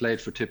never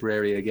played for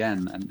Tipperary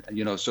again,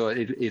 and so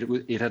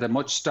it had a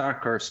much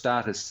starker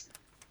status,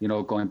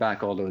 going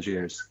back all those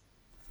years.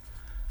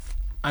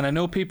 And I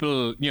know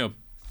people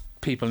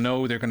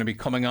know they're going to be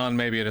coming on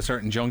maybe at a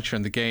certain juncture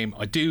in the game.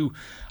 I do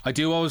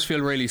always feel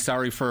really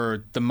sorry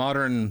for the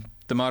modern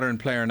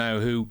player now,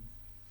 who,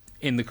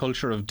 in the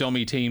culture of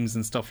dummy teams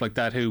and stuff like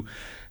that, who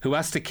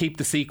has to keep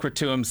the secret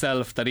to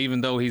himself that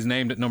even though he's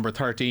named at number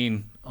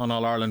 13 on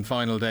All-Ireland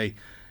final day,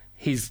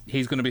 he's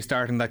going to be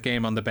starting that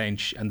game on the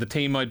bench, and the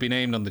team might be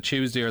named on the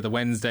Tuesday or the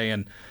Wednesday,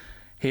 and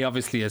he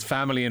obviously has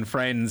family and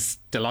friends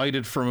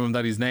delighted for him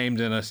that he's named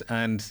in it,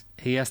 and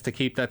he has to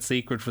keep that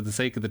secret for the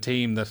sake of the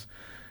team, that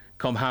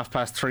come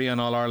 3:30 on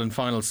All-Ireland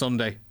final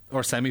Sunday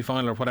or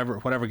semi-final or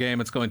whatever game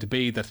it's going to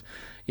be, that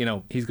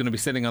he's going to be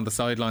sitting on the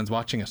sidelines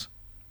watching it.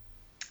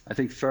 I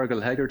think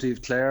Fergal Hegarty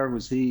of Clare,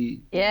 was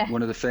he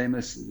one of the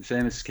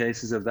famous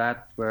cases of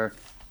that, where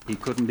he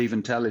couldn't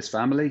even tell his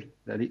family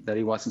that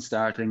he wasn't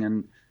starting,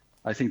 and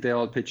I think they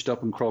all pitched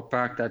up in Croke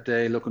Park that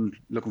day looking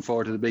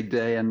forward to the big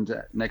day,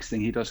 and next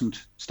thing he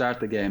doesn't start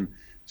the game.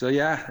 So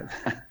yeah,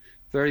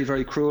 very,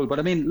 very cruel. But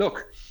I mean,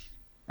 look,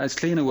 as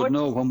Cliona would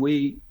know, when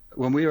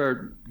we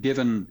are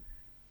given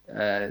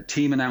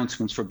team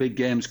announcements for big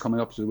games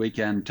coming up to the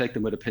weekend, take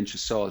them with a pinch of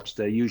salt.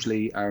 They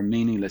usually are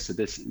meaningless at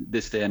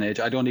this day and age.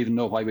 I don't even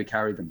know why we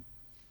carry them.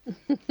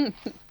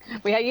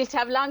 We used to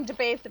have long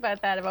debates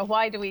about that, about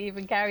why do we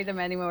even carry them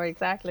anymore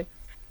exactly.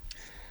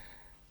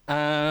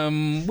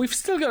 We've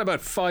still got about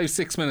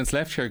 5-6 minutes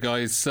left here,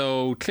 guys.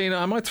 So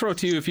Cliona, I might throw it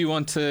to you if you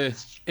want to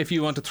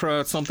throw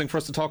out something for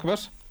us to talk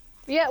about.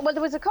 Yeah, well,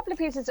 there was a couple of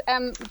pieces.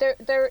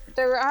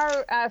 There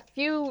are a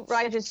few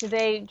writers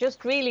today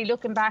just really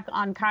looking back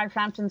on Carl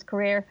Frampton's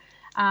career,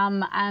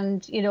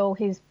 and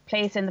his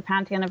place in the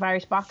pantheon of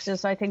Irish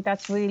boxers. So I think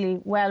that's really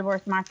well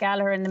worth Mark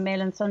Gallagher in the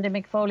Mail and Sunday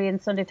McFoley in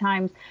Sunday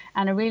Times,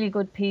 and a really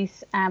good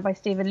piece by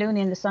Stephen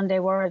Looney in the Sunday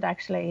World.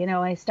 Actually,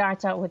 he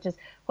starts out with just,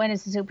 when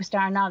is a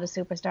superstar not a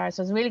superstar?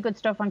 So it's really good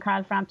stuff on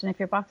Carl Frampton if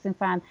you're a boxing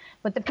fan.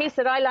 But the piece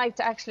that I liked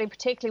actually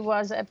particularly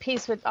was a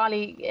piece with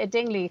Ollie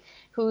Dingley,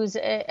 who's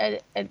a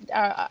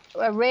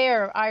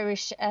rare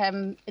Irish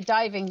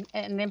diving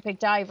Olympic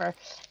diver.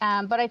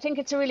 But I think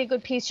it's a really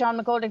good piece. Sean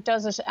McGoldrick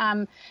does it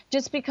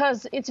just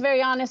because it's a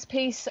very honest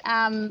piece,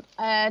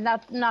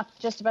 not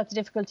just about the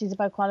difficulties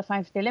about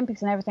qualifying for the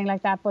Olympics and everything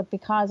like that, but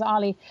because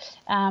Ollie,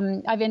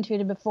 I've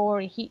interviewed him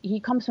before,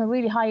 he comes from a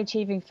really high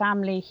achieving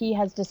family. He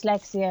has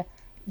dyslexia.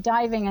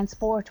 Diving and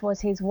sport was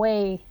his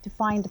way to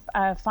find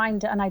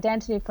an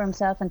identity for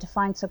himself and to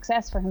find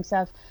success for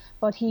himself,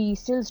 but he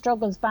still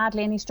struggles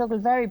badly, and he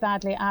struggled very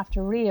badly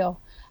after Rio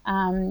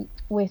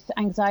with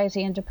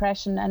anxiety and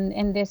depression. And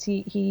in this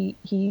he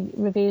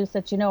reveals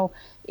that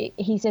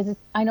he says,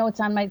 I know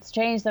it's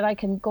strange that I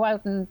can go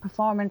out and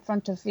perform in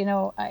front of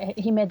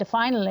he made the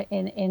final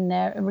in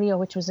Rio,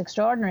 which was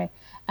extraordinary,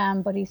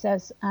 but he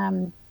says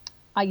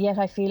yet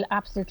I feel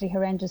absolutely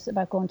horrendous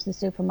about going to the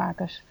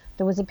supermarket.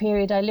 There was a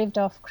period I lived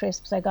off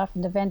crisps I got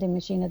from the vending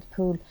machine at the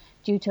pool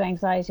due to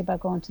anxiety about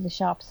going to the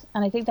shops.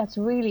 And I think that's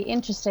really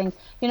interesting.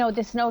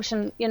 This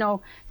notion,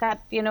 that,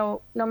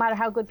 no matter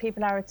how good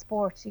people are at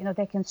sport,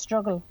 they can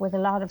struggle with a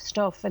lot of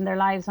stuff in their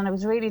lives. And I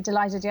was really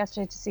delighted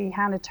yesterday to see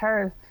Hannah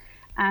Turl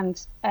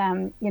and,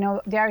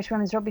 the Irish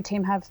women's rugby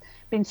team have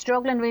been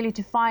struggling really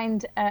to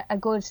find a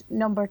good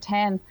number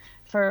 10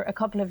 for a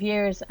couple of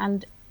years.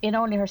 And in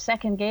only her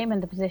second game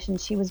in the position,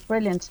 she was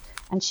brilliant.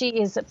 And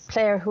she is a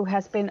player who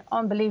has been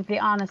unbelievably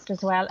honest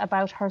as well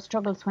about her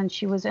struggles when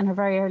she was in her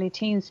very early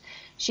teens.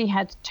 She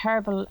had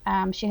terrible,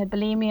 she had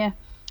bulimia,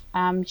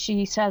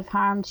 she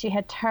self-harmed, she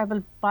had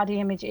terrible body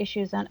image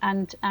issues,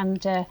 and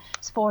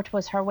sport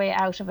was her way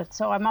out of it.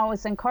 So I'm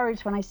always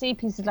encouraged when I see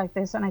pieces like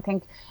this, and I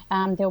think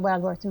they're well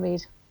worth the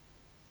read.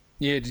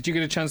 Yeah, did you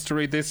get a chance to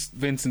read this,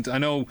 Vincent? I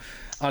know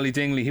Ollie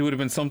Dingley, he would have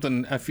been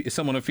someone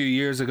a few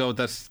years ago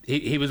that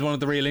he was one of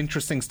the real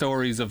interesting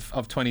stories of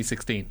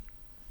 2016.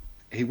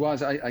 He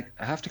was. I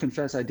have to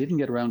confess I didn't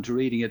get around to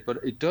reading it, but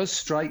it does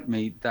strike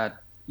me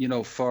that,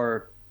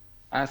 for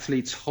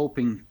athletes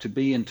hoping to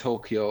be in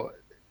Tokyo,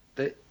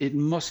 that it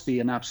must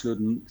be an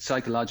absolute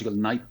psychological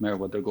nightmare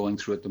what they're going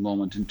through at the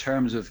moment in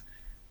terms of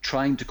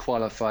trying to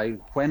qualify.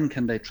 When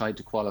can they try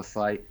to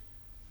qualify?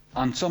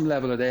 On some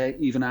level, are they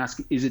even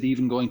asking, is it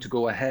even going to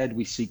go ahead?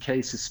 We see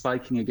cases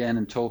spiking again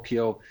in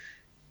Tokyo.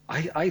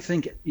 I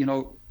think,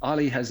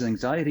 Ollie has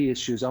anxiety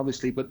issues,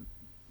 obviously, but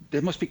they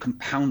must be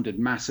compounded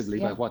massively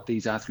by what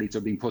these athletes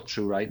are being put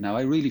through right now.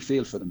 I really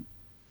feel for them.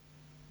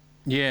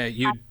 Yeah,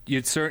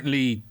 you'd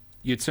certainly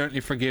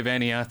forgive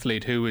any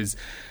athlete who has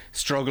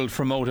struggled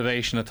for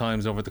motivation at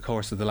times over the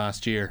course of the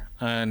last year.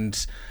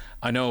 And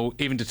I know,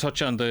 even to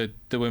touch on the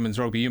women's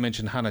rugby, you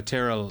mentioned Hannah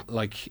Tyrrell.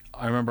 Like,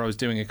 I remember I was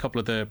doing a couple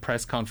of the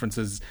press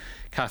conferences.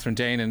 Catherine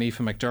Dane and Aoife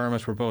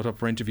McDermott were both up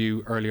for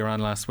interview earlier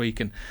on last week,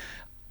 and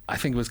I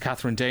think it was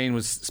Catherine Dane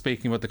was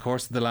speaking about the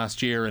course of the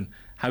last year and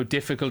how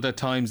difficult at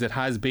times it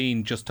has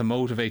been just to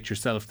motivate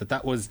yourself.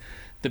 That was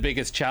the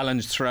biggest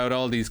challenge throughout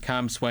all these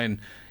camps, when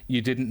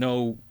you didn't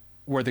know,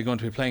 were they going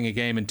to be playing a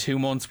game in 2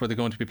 months? Were they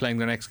going to be playing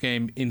their next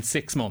game in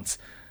 6 months?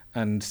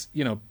 And,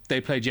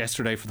 they played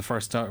yesterday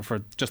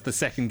for just the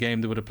second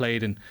game they would have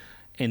played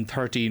in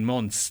 13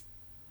 months.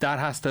 That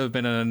has to have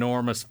been an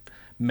enormous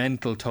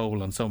mental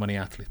toll on so many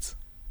athletes.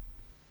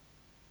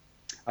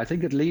 I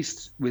think at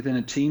least within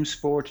a team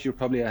sport, you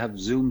probably have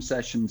Zoom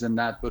sessions and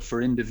that, but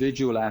for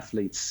individual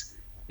athletes,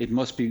 it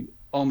must be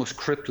almost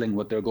crippling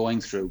what they're going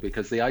through,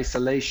 because the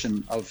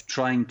isolation of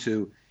trying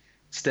to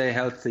stay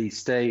healthy,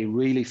 stay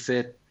really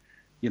fit,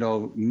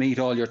 meet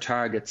all your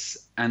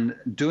targets, and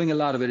doing a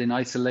lot of it in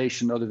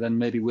isolation other than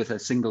maybe with a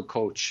single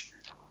coach.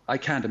 I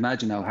can't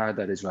imagine how hard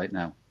that is right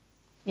now.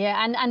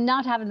 Yeah, and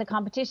not having the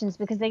competitions,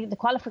 because the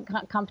qualifying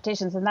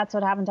competitions, and that's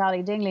what happened to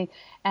Ollie Dingley.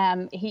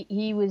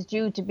 He was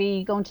due to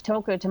be going to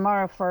Tokyo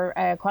tomorrow for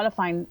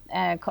qualifying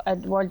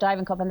World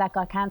Diving Cup, and that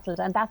got cancelled.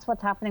 And that's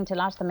what's happening to a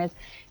lot of them, is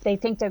they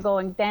think they're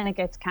going, then it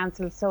gets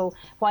cancelled. So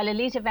while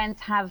elite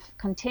events have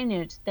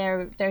continued,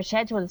 their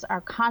schedules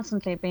are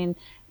constantly being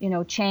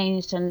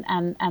changed and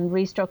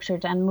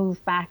restructured and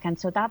moved back. And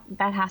so that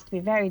has to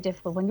be very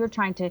difficult when you're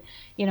trying to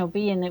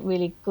be in a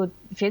really good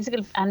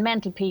physical and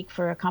mental peak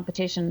for a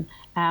competition,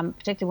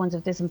 particularly ones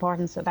of this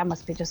importance. So that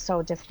must be just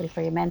so difficult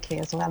for you mentally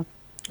as well.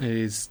 It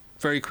is.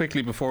 Very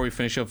quickly before we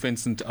finish up,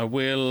 Vincent, I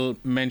will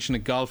mention a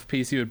golf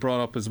piece you had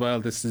brought up as well.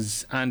 This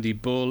is Andy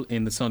Bull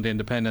in the Sunday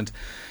Independent.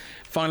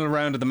 Final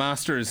round of the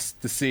Masters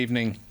this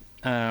evening.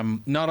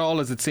 Not all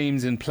as it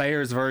seems in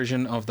players'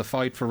 version of the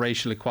fight for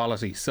racial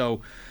equality.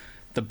 So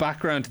the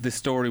background to this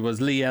story was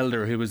Lee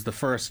Elder, who was the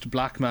first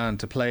black man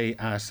to play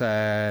at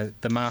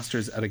the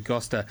Masters at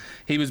Augusta.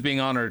 He was being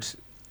honoured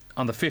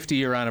on the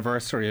 50-year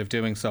anniversary of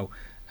doing so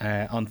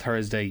on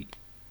Thursday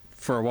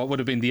for what would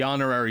have been the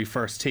honorary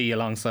first tee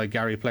alongside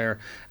Gary Player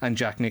and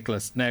Jack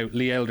Nicklaus. Now,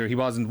 Lee Elder, he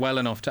wasn't well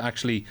enough to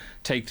actually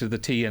take to the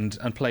tee and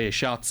play a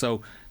shot,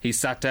 so he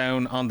sat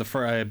down on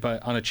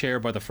a chair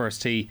by the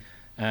first tee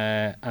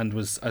and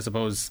was, I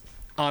suppose,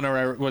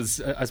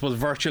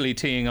 virtually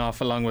teeing off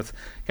along with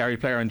Gary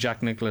Player and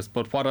Jack Nicklaus.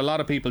 But what a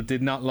lot of people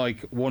did not like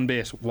one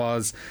bit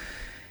was,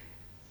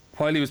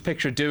 while he was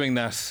pictured doing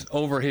that,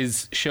 over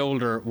his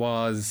shoulder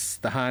was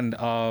the hand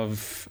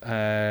of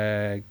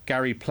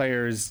Gary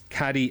Player's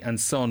caddy and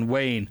son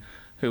Wayne,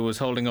 who was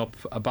holding up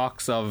a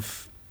box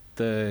of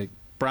the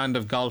brand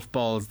of golf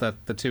balls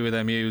that the two of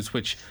them use,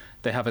 which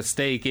they have a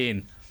stake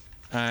in.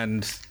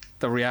 And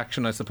the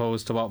reaction, I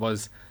suppose, to what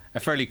was a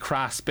fairly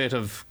crass bit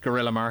of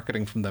guerrilla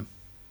marketing from them.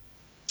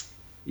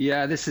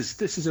 Yeah, this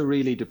is a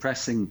really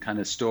depressing kind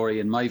of story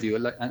in my view.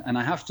 And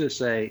I have to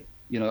say,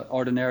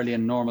 ordinarily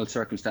in normal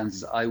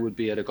circumstances, I would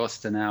be at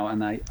Augusta now,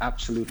 and I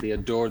absolutely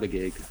adore the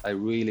gig. I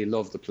really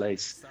love the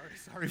place.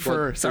 Sorry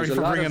for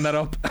bringing that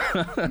up.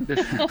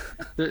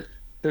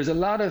 There's a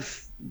lot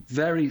of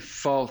very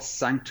false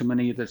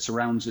sanctimony that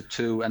surrounds it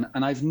too, and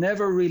I've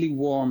never really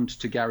warmed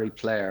to Gary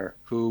Player,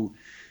 who,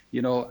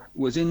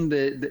 was in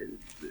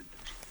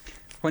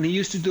when he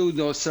used to do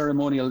those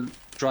ceremonial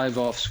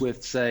drive-offs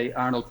with, say,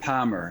 Arnold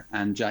Palmer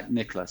and Jack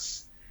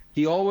Nicklaus.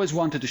 He always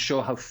wanted to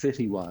show how fit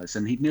he was,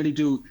 and he'd nearly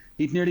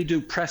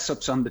do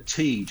press-ups on the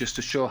tee just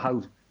to show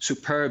how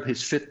superb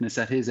his fitness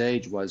at his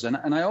age was.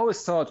 And I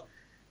always thought,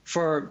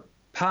 for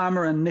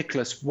Palmer and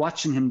Nicklaus,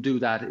 watching him do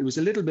that, it was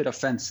a little bit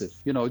offensive.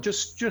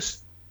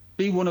 Just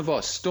be one of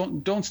us.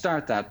 Don't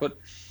start that. But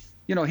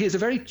he has a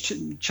very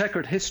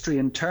checkered history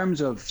in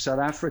terms of South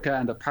Africa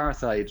and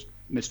apartheid,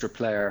 Mr.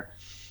 Player.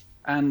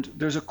 And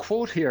there's a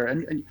quote here,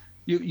 and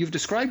you've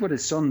described what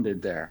his son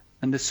did there.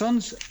 And the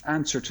son's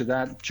answer to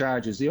that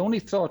charge is, the only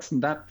thought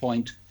from that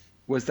point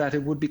was that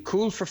it would be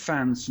cool for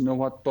fans to know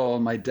what ball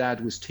my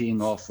dad was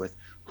teeing off with.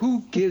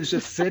 Who gives a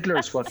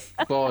fiddler's what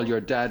ball your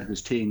dad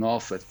was teeing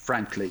off with,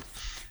 frankly?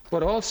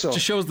 But also, it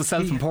just shows the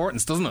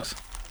self-importance, doesn't it?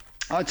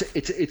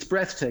 It's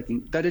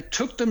breathtaking that it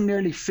took them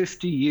nearly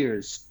 50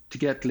 years to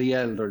get Lee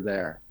Elder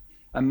there.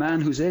 a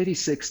man who's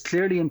 86,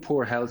 clearly in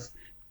poor health,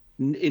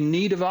 in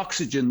need of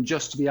oxygen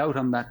just to be out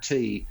on that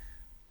tee,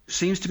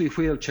 seems to be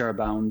wheelchair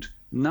bound,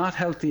 not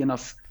healthy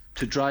enough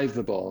to drive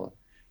the ball.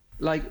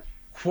 Like,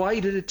 why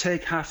did it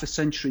take half a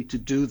century to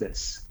do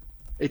this?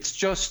 It's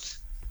just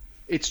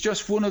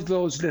one of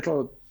those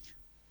little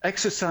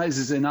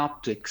exercises in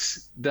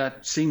optics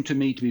that seem to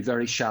me to be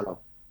very shallow.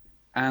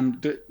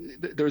 And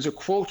there's a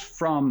quote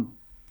from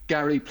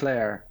Gary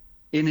Player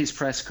in his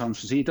press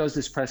conference. He does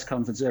this press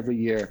conference every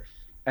year,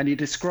 and he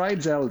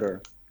describes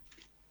Elder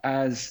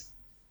as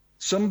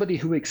somebody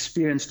who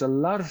experienced a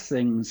lot of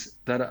things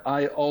that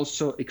I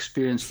also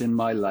experienced in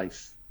my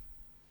life.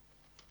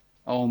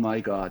 Oh my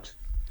God.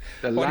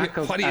 The lack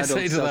of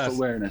adult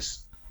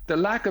self-awareness. The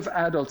lack of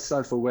adult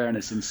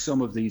self-awareness in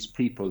some of these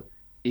people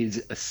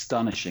is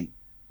astonishing.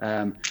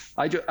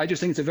 I just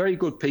think it's a very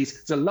good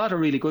piece. There's a lot of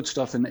really good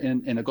stuff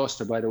in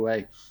Augusta, by the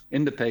way,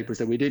 in the papers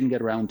that we didn't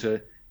get around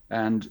to.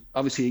 And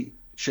obviously,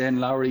 Shane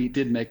Lowry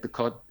did make the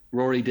cut.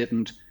 Rory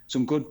didn't.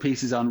 Some good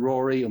pieces on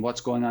Rory and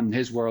what's going on in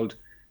his world,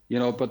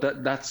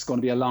 but that's going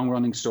to be a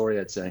long-running story,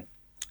 I'd say.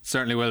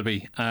 Certainly will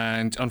be.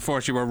 And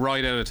unfortunately, we're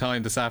right out of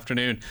time this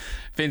afternoon.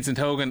 Vincent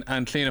Hogan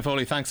and Cliona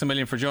Foley, thanks a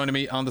million for joining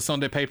me on the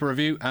Sunday Paper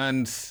Review,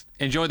 and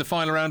enjoy the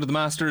final round of the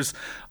Masters,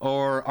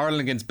 or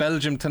Ireland against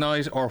Belgium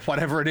tonight, or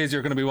whatever it is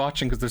you're going to be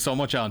watching, because there's so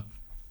much on.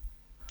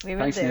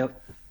 Thanks, Neil.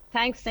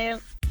 Thanks,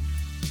 Neil.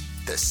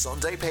 The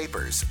Sunday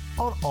Papers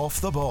on Off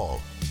the Ball.